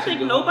I'm But I actually think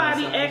doing on the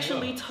nobody side as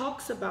actually well.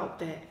 talks about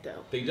that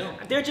though. They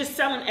don't. They're just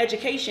selling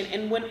education,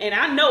 and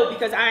I know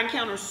because I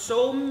encounter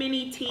so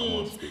many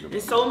teens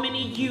and so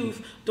many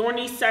youth during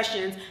these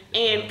sessions,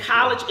 and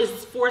college is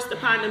forced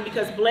upon them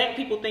because black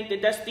people think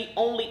that that's the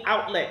only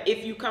outlet.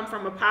 If you come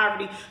from a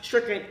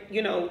poverty-stricken,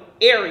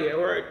 area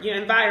or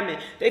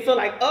environment, they feel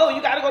like, oh,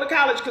 you got to go to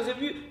college because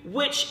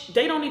which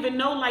they don't even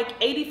know. Like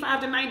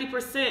 85 to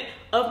 90%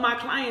 of my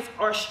clients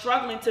are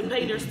struggling to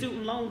pay their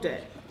student loan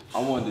debt. I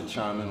wanted to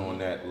chime in on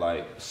that.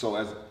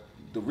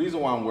 The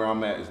reason why I'm where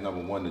I'm at is,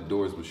 number one, the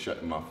doors were shut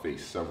in my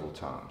face several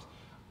times.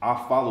 I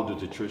followed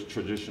the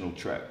traditional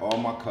track. All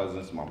my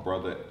cousins, my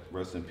brother,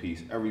 rest in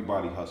peace,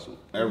 everybody hustled.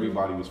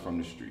 Everybody was from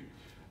the street.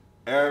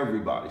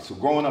 Everybody. So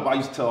growing up, I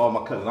used to tell all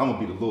my cousins, I'm gonna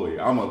be the lawyer.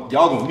 Y'all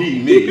gonna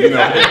need me, I'm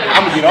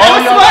gonna get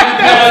all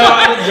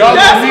y'all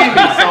gonna need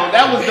me. So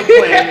that was the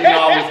plan.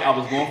 I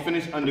was gonna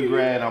finish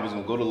undergrad, I was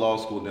gonna go to law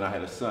school, then I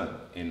had a son.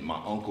 And my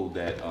uncle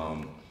that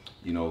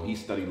he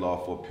studied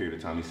law for a period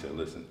of time. He said,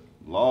 listen,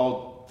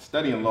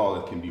 studying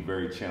law can be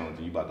very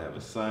challenging. You about to have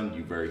a son,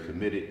 you very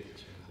committed.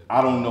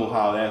 I don't know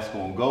how that's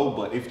gonna go,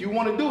 but if you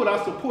wanna do it,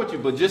 I support you.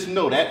 But just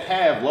know that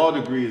path, law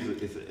degree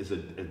is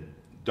a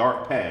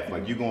dark path.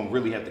 Like, you're gonna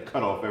really have to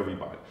cut off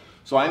everybody.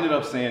 So I ended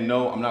up saying,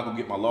 no, I'm not gonna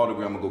get my law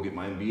degree, I'm gonna go get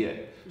my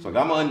MBA. So I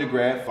got my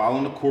undergrad,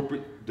 following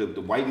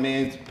the white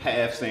man's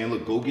path, saying,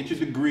 look, go get your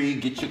degree,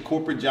 get your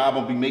corporate job,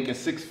 I'm gonna be making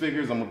 6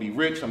 figures, I'm gonna be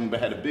rich, I'm gonna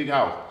have a big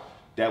house.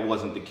 That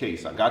wasn't the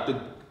case. I got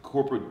the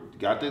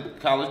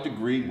college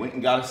degree, went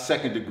and got a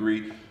second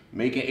degree,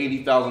 making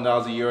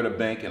 $80,000 a year at a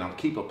bank, and I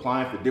keep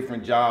applying for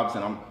different jobs,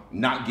 and I'm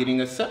not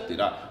getting accepted.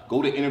 I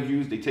go to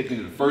interviews, they take me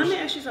to the first. Let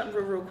me ask you something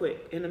real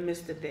quick in the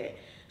midst of that.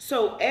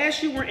 So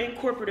as you were in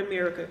corporate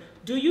America,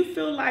 do you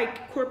feel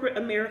like corporate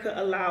America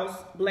allows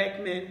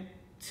black men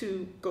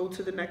to go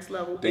to the next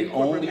level? They in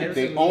corporate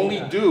only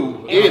America?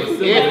 do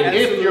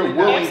if you're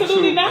willing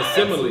Absolutely to. not.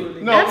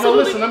 Assimilate. No,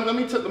 Absolutely. listen.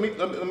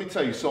 Let me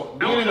tell you. So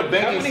being in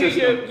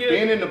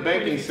the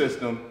banking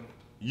system,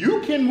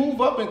 you can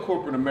move up in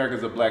corporate America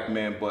as a black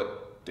man,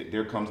 but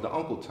there comes the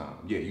uncle time.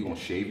 Yeah, you're gonna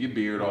shave your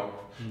beard off.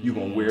 You're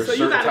gonna wear So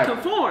certain you gotta type.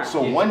 conform.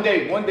 So one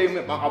day,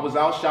 I was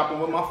out shopping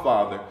with my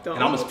father,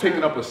 and I was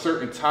picking up a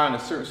certain tie and a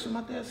certain. So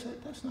my dad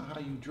said, "That's not how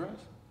you dress."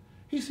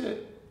 He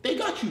said, "They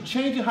got you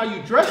changing how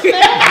you dress now."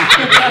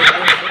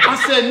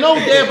 I said, "No,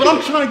 Dad, but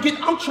I'm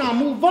trying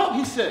to move up."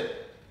 He said,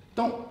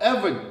 "Don't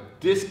ever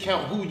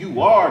discount who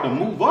you are to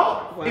move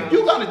up. Wow. If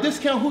you gotta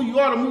discount who you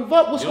are to move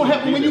up, what's gonna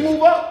happen when you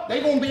move up? They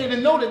gonna be able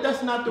to know that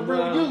that's not the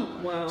real you."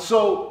 Wow.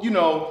 So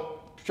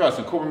trust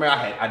in corporate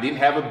America, I didn't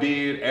have a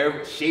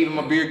beard, shaving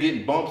my beard,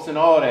 getting bumps and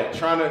all that,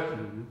 trying to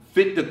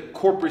fit the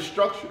corporate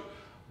structure.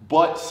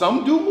 But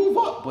some do move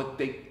up, but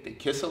they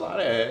kiss a lot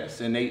of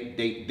ass, and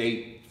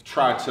they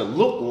try to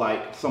look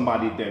like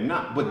somebody they're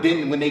not. But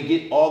then when they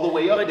get all the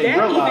way up, But they that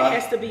even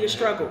realize, has to be a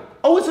struggle.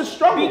 oh, it's a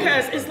struggle.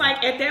 Because it's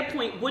like at that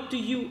point, who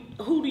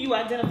do you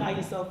identify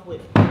yourself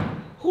with?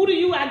 Who do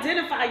you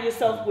identify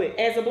yourself with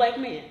as a black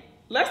man?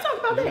 Let's talk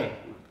about that.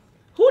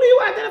 Who do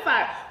you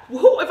identify?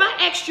 Who? If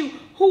I asked you,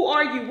 who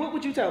are you? What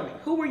would you tell me?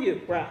 Who are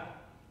you, bro?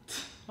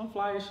 I'm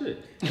fly as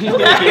shit.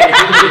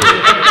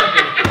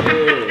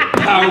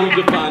 How are we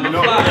defining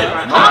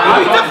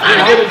fly?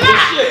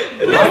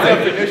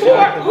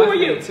 Who are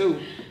you? Too,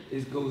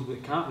 it goes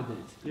with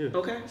confidence. Yeah.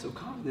 Okay. So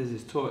confidence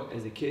is taught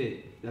as a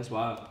kid. That's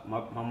why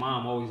my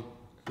mom always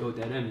built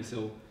that in me.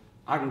 So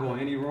I can go in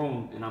any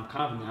room and I'm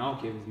confident. I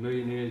don't care if it's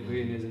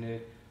millionaires in there.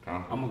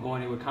 I'm gonna go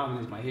in there with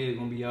confidence. My head is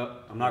gonna be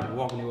up. I'm not gonna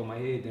walk in there with my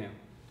head down.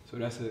 So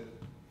that's it.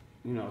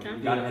 You know,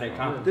 you gotta have that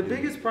confidence. The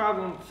biggest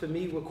problem for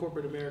me with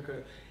corporate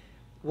America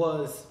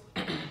was,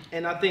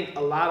 and I think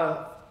a lot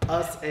of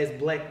us as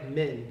black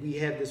men, we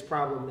have this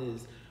problem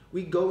is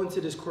we go into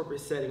this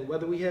corporate setting,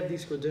 whether we have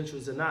these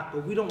credentials or not,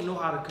 but we don't know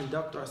how to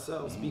conduct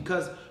ourselves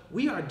because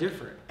we are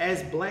different.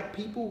 As black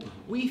people,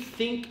 we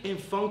think and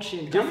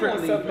function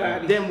differently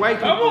than white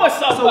people.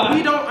 So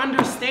we don't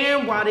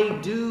understand why they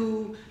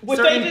do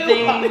certain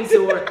things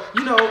or,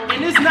 you know,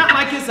 and it's not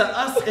like it's a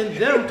us and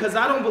them because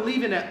I don't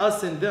believe in that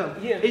us and them.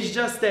 Yeah. It's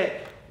just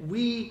that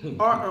we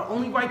are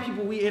only white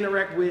people we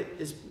interact with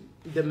is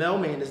the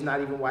mailman is not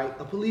even white.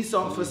 A police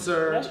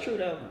officer, That's true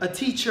though. a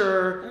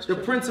teacher, the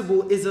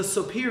principal is a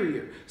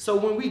superior. So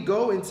when we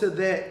go into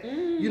that,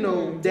 you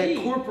know, that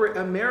corporate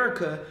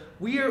America,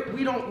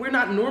 we're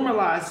not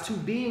normalized to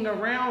being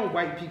around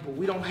white people.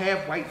 We don't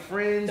have white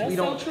friends. That's we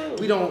don't so true.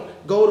 we don't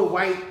go to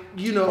white,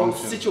 you know,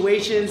 Functions.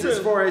 situations as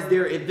far as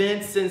their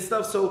events and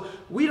stuff. So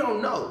we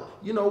don't know,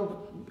 you know.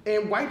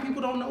 And white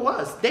people don't know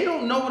us. They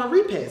don't know what a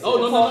repass is. Oh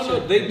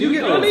no! They do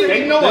get know. what I'm saying?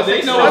 They know us.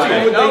 They know what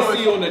they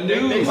see on the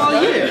news.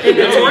 Well, yeah, and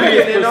it's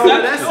right, and all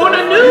of that On the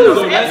stuff. news,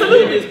 So that's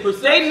absolutely. his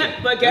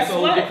perception. But guess That's a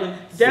whole what? different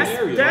That's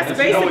scenario. that's That's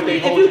basically what they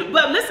if you.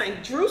 But listen,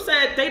 Drew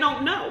said they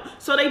don't know,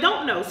 so they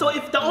don't know. So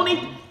if the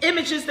only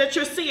images that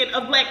you're seeing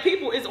of black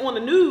people is on the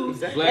news,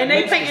 Exactly. and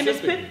they Black men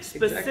painting this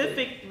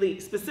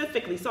specifically.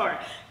 specifically, sorry,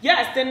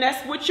 yes, then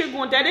that's what you're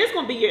going. That is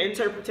going to be your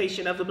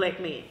interpretation of the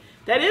black man.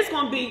 That is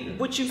going to be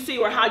what you see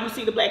or how you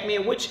see the black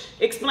man, which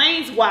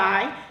explains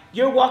why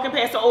you're walking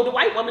past an older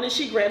white woman and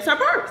she grabs her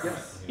purse.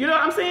 Yes. You know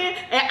what I'm saying?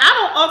 And I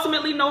don't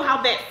ultimately know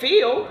how that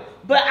feel,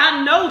 but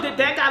I know that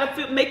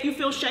gotta make you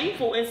feel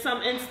shameful in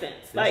some instance.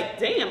 Like,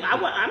 damn,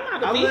 I'm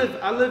not a thief.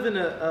 I live in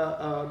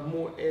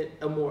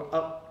a more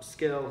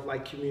upscale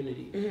like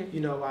community. You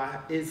know,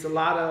 it's a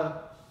lot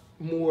of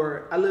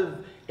more. I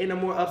live in a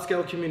more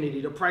upscale community.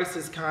 The price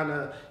is kind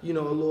of, you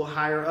know, a little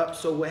higher up.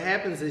 So what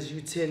happens is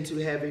you tend to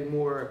have a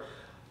more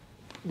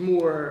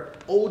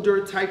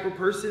older type of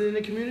person in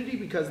the community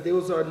because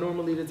those are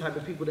normally the type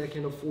of people that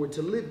can afford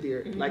to live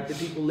there, like the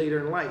people later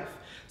in life.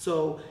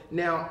 So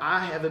now I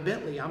have a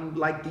Bentley. I'm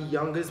like the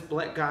youngest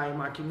black guy in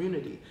my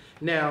community.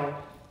 Now,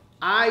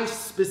 I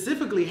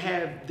specifically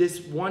have this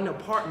one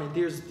apartment.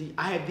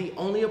 I have the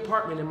only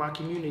apartment in my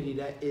community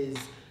that is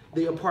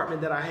the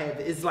apartment that I have.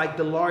 It's like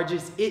the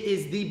largest, it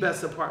is the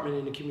best apartment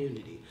in the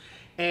community.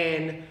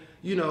 And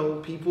you know,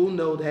 people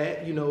know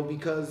that, you know,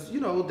 because, you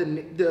know,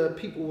 the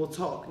people will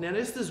talk. Now,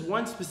 there's this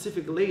one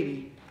specific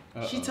lady.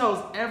 She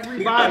tells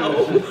everybody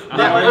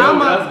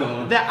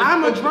that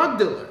I'm a drug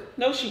dealer.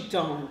 No, she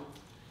don't.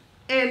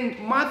 And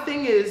my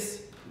thing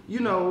is, you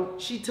know,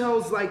 she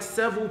tells like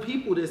several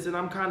people this, and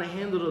I'm kind of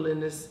handling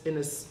this in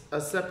a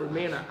separate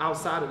manner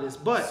outside of this.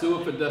 But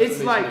Sue for it's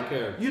defamation like, of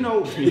character. you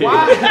know,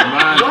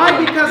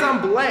 why because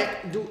I'm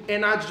black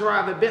and I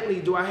drive a Bentley,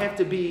 do I have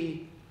to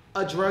be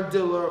a drug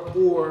dealer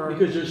or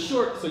Because you're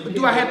short, so you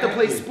do I have to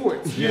play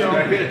sports? You know,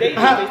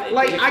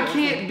 like I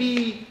can't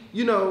be,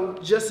 you know,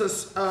 just a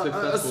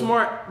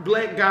smart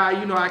black guy.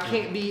 You know, I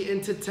can't be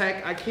into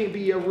tech. I can't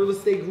be a real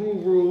estate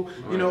guru.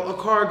 You know, a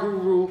car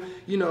guru.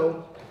 You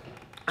know,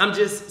 I'm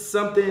just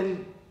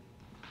something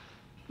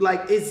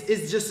like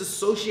it's just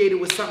associated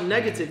with something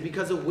negative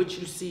because of what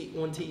you see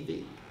on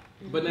TV.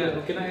 But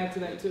now, can I add to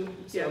that too?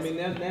 So, Yes. I mean,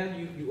 now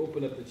you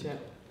open up the channel.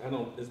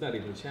 It's not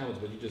even a challenge,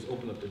 but you just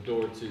open up the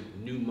door to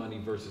new money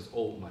versus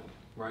old money,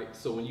 right?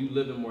 So when you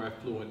live in more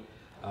affluent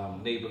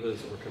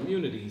neighborhoods or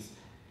communities,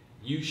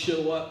 you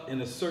show up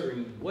in a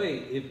certain way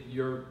if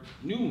you're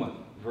new money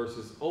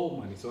versus old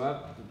money. So I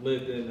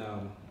lived in,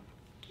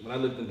 when I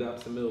lived in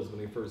Dobson Mills, when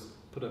they first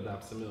put up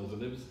Dobson Mills,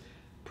 and it was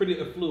pretty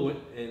affluent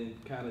and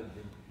kind of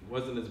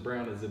wasn't as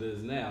brown as it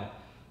is now.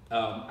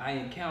 I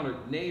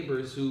encountered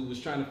neighbors who was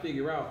trying to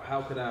figure out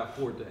how could I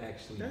afford to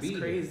actually That's be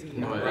crazy.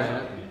 here,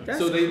 right? That's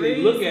So they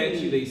crazy. look at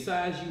you, they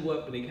size you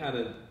up, and they kind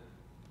of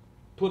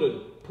put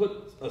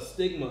a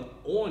stigma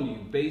on you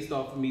based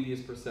off of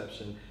media's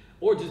perception,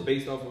 or just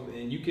based off of,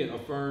 and you can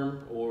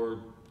affirm or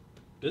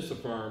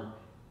disaffirm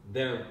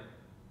their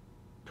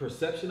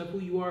perception of who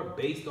you are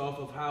based off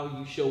of how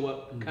you show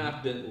up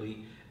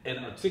confidently and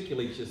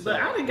articulate yourself.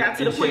 But I done got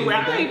to the and point where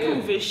change the I ain't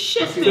dynamic. proving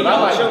shit to See, you. what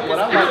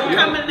I like,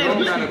 Coming in let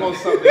me and speak on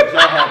something that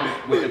y'all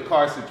have with the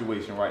car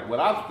situation, right? What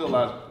I feel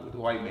like,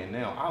 white man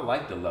now, I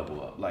like to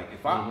level up. Like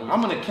if I'm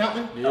an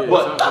accountant, Yeah,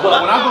 but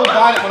when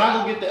I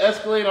go get the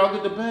Escalade, I'll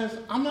get the Benz.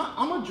 I'm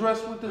gonna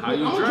dress with the. I'm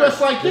gonna dress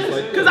like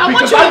this Because I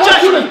want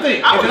you to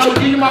think. And then I'm gonna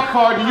give you my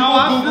card, and you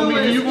gonna Google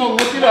me, and you gonna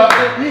look it up.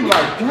 And you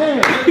like,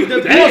 damn. You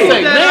gonna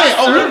say, man,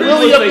 oh, he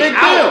really a big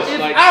deal.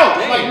 It's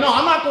out. Like, no,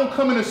 I'm not gonna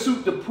come in a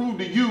suit to prove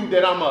to you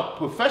that I'm a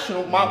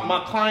professional.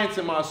 My clients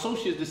and my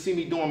associates that see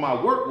me doing my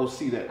work will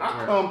see that.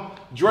 I come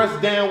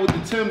dressed down with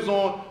the Timbs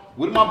on,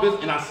 with my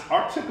business, and I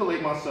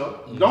articulate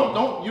myself. You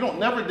don't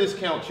never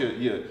discount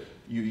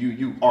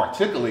you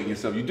articulate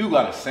yourself. You do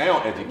gotta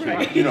sound educated.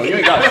 Right. You know, you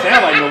ain't gotta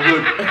sound like no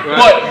good,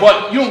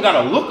 but you don't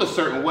gotta look a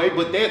certain way.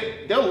 But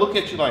they'll look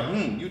at you like,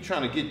 you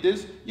trying to get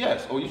this?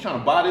 Yes. Or you trying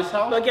to buy this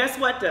house? But guess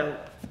what though?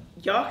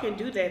 Y'all can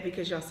do that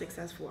because y'all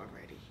successful already.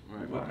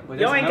 Right.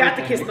 Y'all ain't got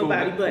to kiss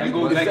nobody, but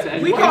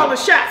we we call the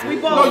shots. We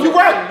both. No, you're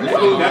right.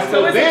 That's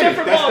so the it's a advantage.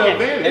 different That's the ballgame.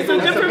 advantage. It's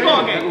a different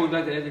That ballgame. goes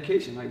back to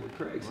education, like what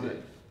Craig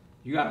said.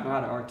 You gotta know how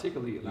to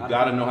articulate. You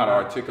gotta know how to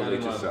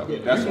articulate yourself.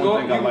 That's you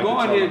one thing I like to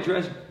go in tell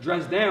there them.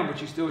 dress down,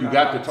 but you still You got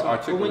got to But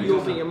articulate when you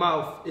open yourself. your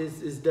mouth,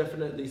 is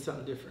definitely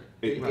something different.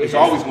 It's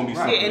always gonna be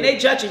something. Yeah, and they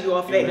judging you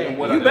off that. And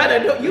what You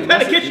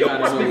better get your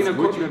work. Speaking of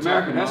What you corporate America,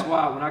 talking that's about?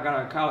 why when I got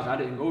out of college, I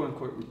didn't go in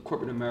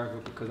corporate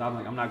America because I'm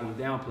like, I'm not gonna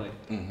downplay.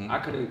 I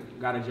could have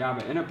got a job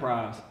at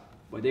Enterprise,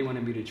 but they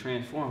wanted me to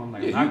transform. I'm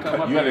like, Yeah,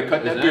 when you had to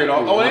cut that Exactly. beard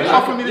off. Oh, they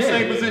offered me the Yeah.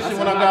 same I position said,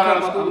 when I I'm got not out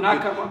of cut school. my- I'm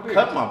not cut my beard.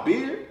 Cut my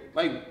beard?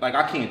 Like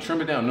I can't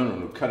trim it down.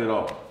 No, cut it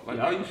off. Like,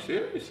 Yeah. are you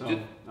serious? So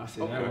Just- I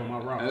said, okay. that was my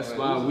route. That's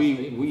why we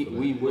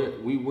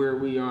where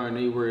we are and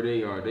they where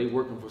they are. They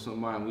working for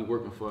somebody and we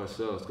working for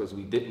ourselves because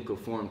we didn't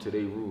conform to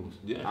their rules.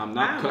 Yeah. I'm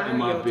not I cutting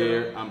my admire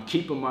beard. your I'm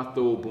keeping my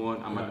thobe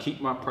on. I'm gonna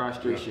keep my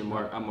prostration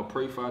mark. I'm gonna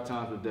pray 5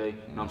 times a day,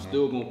 and I'm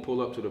still gonna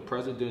pull up to the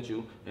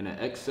presidential in an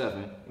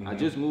X7. I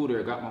just moved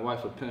there. Got my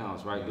wife a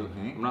penthouse. Right.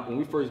 When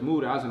we first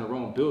moved there, I was in the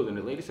wrong building.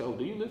 The lady said, "Oh,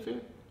 do you live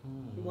here?"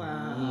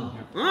 Wow.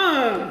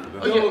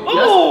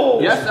 Oh,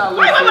 yes, I live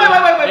Wait.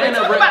 here.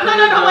 Talk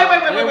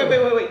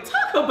about wait.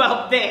 Talk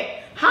about that.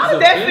 How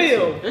did that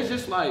feel? It's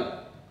just like.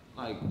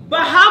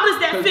 But how does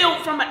that feel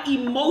from an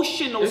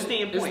emotional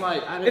standpoint? It's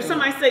like if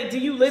somebody say, "Do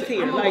you live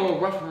here?" I'm a Like, little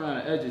rough around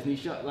the edges,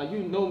 Nisha. Like, you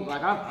know,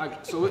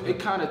 like so it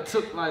kind of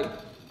took like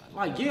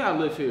yeah, I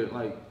live here.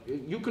 Like,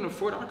 you can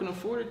afford it, I can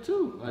afford it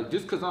too. Like,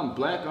 just because I'm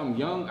black, I'm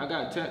young, I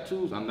got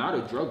tattoos, I'm not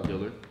a drug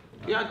dealer.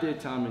 Yeah, I did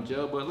time in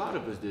jail, but a lot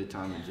of us did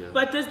time in jail.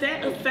 but does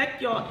that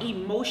affect y'all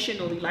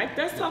emotionally? Like,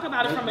 let's talk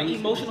about it from an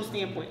emotional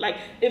standpoint. Like,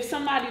 if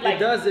somebody like,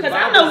 does, it because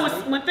I know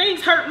bothers me. when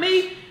things hurt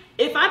me,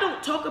 if I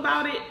don't talk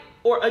about it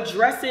or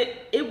address it,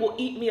 it will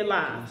eat me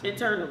alive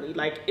internally.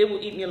 Like, it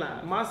will eat me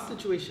alive. My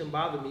situation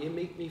bothered me. It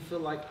make me feel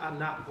like I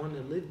not want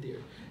to live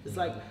there. It's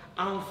like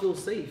I don't feel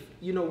safe.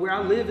 You know, where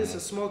I live is a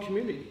small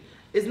community.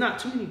 It's not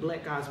too many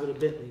black guys with a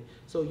Bentley.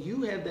 So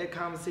you have that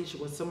conversation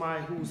with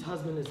somebody whose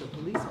husband is a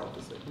police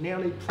officer.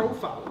 Now they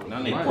profiling me.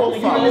 Now they Right.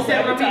 profiling. You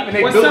understand what I mean? And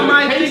they When building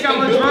somebody the case, think I'm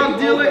they a building drug the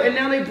dealer profile. and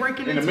now they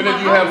breaking And the into minute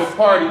my you have house, a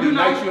party, the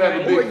night you have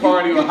a or big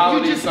party or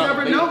holiday, you just something,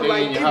 never they know. in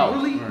Like your it house.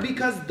 really,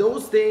 because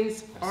those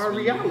things are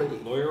reality.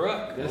 Lawyer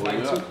up. That's Oh, like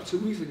yeah. two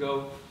weeks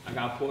ago, I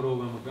got pulled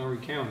over in Montgomery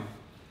County,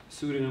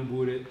 suited and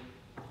booted.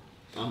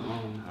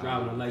 I'm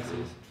driving a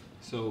Lexus.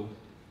 So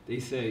they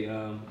say,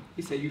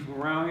 he said, "You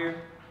from around here?"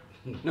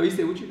 No, he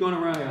said, "What you doing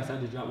around here?" I said,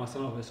 "I just dropped my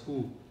son off at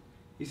school."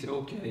 He said,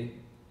 "Okay."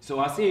 So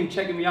I see him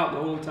checking me out the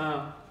whole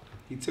time.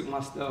 He took my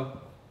stuff.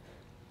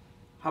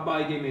 How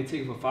about he gave me a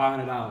ticket for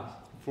 $500?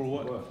 For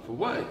what? For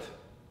what?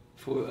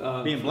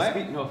 For Being for black?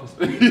 for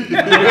speaking.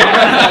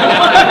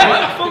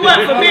 For what?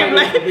 For being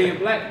black? For being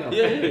black though.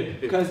 Yeah.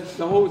 Because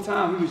the whole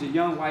time he was a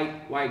young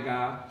white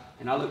guy,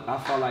 and I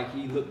felt like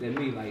he looked at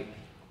me like,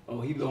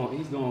 oh, he's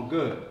doing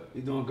good.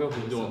 He's doing good for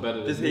himself. Doing better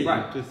than Just me. hate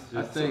Right. you.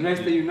 I So think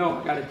next thing you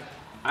know,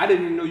 I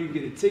didn't even know you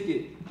could get a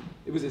ticket.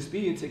 It was a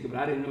speeding ticket, but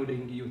I didn't know they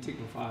can give you a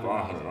ticket for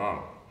 $500. $500.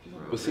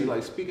 But see,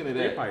 like speaking of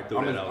They that, probably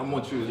throw that out. I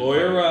want you to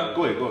Lawyer up.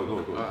 Go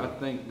ahead. I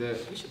think that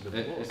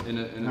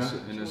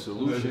in a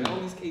solution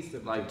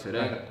like to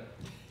that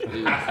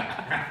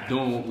is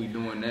doing what we're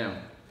doing now,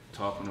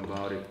 talking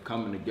about it,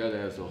 coming together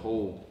as a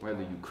whole,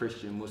 whether you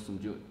Christian,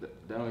 Muslim, Jew,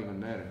 that don't even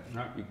matter.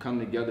 Right. You come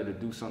together to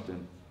do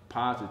something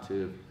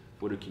positive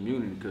for the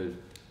community because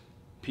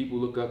people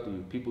look up to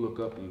you. People look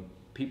up to you.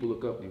 People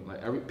look up to you.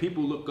 Like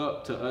people look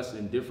up to us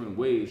in different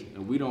ways,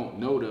 and we don't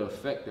know the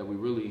effect that we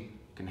really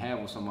can have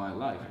on somebody's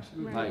life.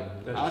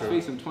 Like That's I was true.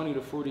 facing 20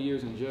 to 40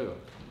 years in jail.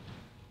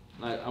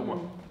 Like I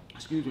want,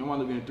 excuse me, I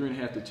want to live in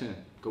 3.5 to 10.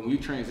 Cause when you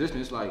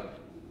transition, it's like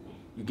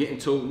you getting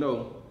told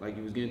no, like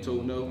you was getting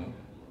told no.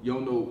 You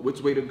don't know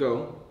which way to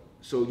go.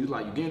 So you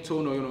getting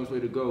told no, you don't know which way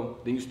to go.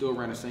 Then you still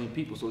around the same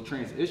people. So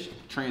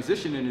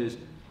transitioning is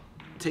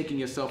taking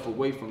yourself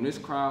away from this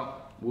crowd,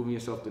 moving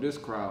yourself to this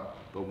crowd.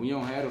 But when you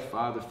don't have a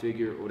father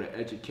figure or the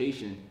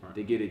education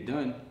to get it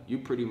done, you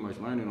pretty much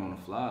learning on the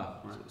fly.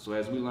 Right. So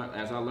as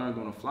I learned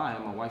on the fly, I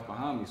had my wife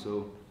behind me.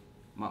 So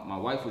my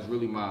wife was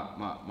really my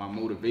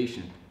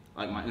motivation,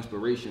 like my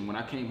inspiration. When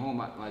I came home,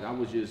 I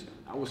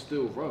was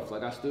still rough.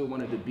 Like I still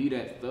wanted to be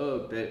that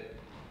thug,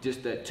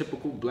 that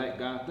typical black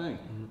guy thing.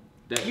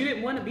 That You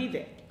didn't want to be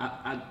that.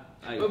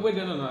 Wait,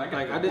 no. I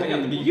got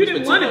to be. You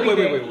didn't want to be wait,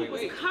 there. wait, He wait,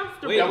 was wait.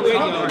 comfortable. Wait, That wait,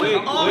 was wait,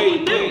 all he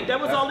wait, knew. wait. That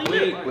was all he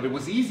knew. But it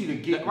was easy to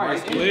get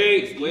right.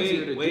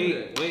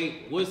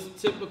 Wait.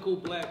 What's typical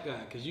black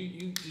guy? Because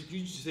you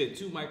just said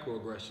 2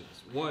 microaggressions.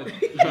 One.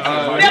 Doctor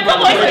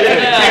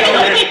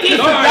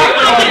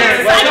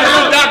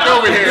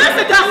over here.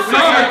 Listen,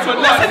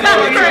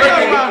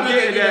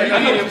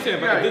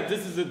 But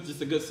this is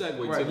just a good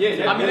segue. Right. To,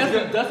 Yeah, I mean,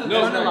 that's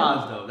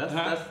internalized though. That's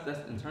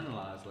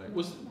internalized. Like,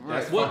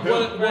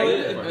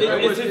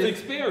 it's his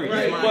experience.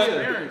 Right. But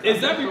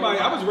it's everybody.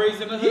 I was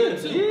raised in the hood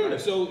too. Yeah.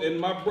 So, and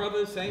my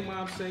brother, same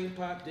mom, same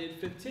pop, did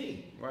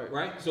 15.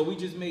 Right. So we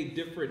just made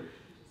different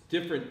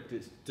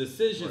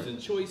decisions and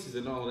choices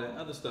and all of that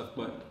other stuff.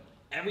 But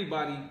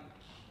everybody,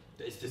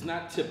 it's just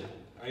not typical.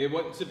 It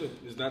wasn't typical.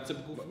 It's not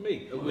typical for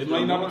me. It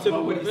might not be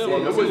typical for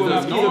Phil. It was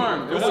the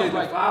norm.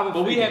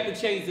 But we have to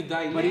change the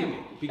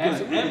dynamic because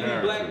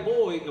every black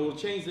boy, it will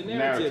change the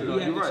narrative. We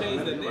have to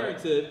change the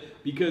narrative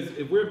because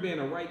if we're being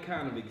a right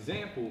kind of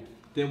example,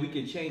 then we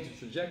can change the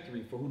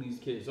trajectory for who these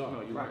kids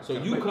are. So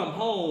you come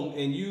home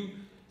and you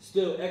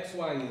still X,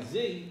 Y, and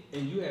Z,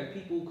 and you have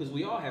people because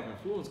we all have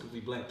influence because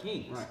we black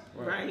kings.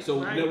 Right. So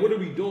now what are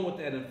we doing with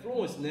that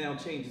influence? Now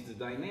changes the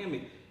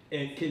dynamic.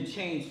 And can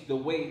change the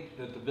way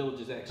that the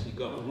villages actually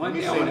go. One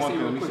thing I want to say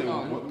real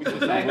quick.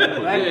 That's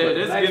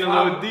getting a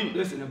little deep.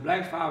 Listen, the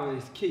black father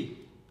is key.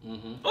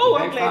 Oh,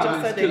 I'm glad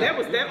y'all said that. That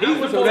was that. He's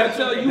supposed to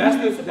tell you.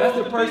 That's the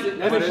person.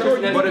 That's the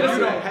person. But if you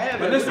don't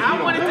have it,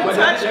 I wanted to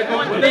touch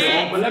on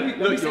that. But let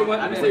me say what.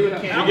 I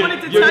wanted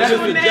to touch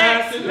on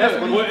that. That's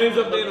what ends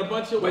up being a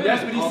bunch of. But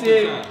that's what he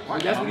said.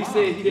 That's what he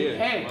said. He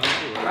didn't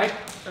have, right?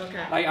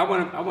 Okay. Like I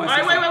want. All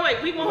right,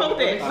 wait. We gonna hold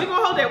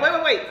that.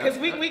 Wait. Because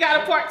we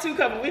got a part 2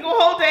 coming. We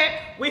gonna hold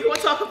that. We gonna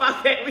talk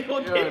about that. We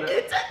gonna get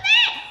into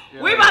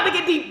that. We're about to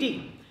get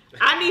deep.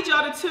 I need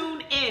y'all to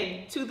tune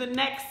in to the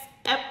next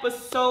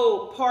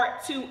episode,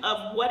 part 2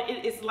 of what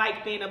it is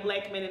like being a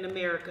black man in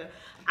America.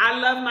 I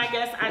love my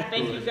guests. I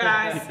thank you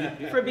guys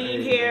for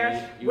being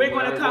here. We're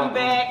gonna come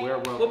back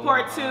with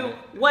part 2.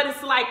 What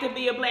it's like to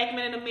be a black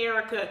man in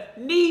America.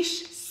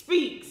 Niche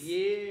speaks.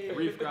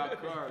 Reef got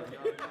cars.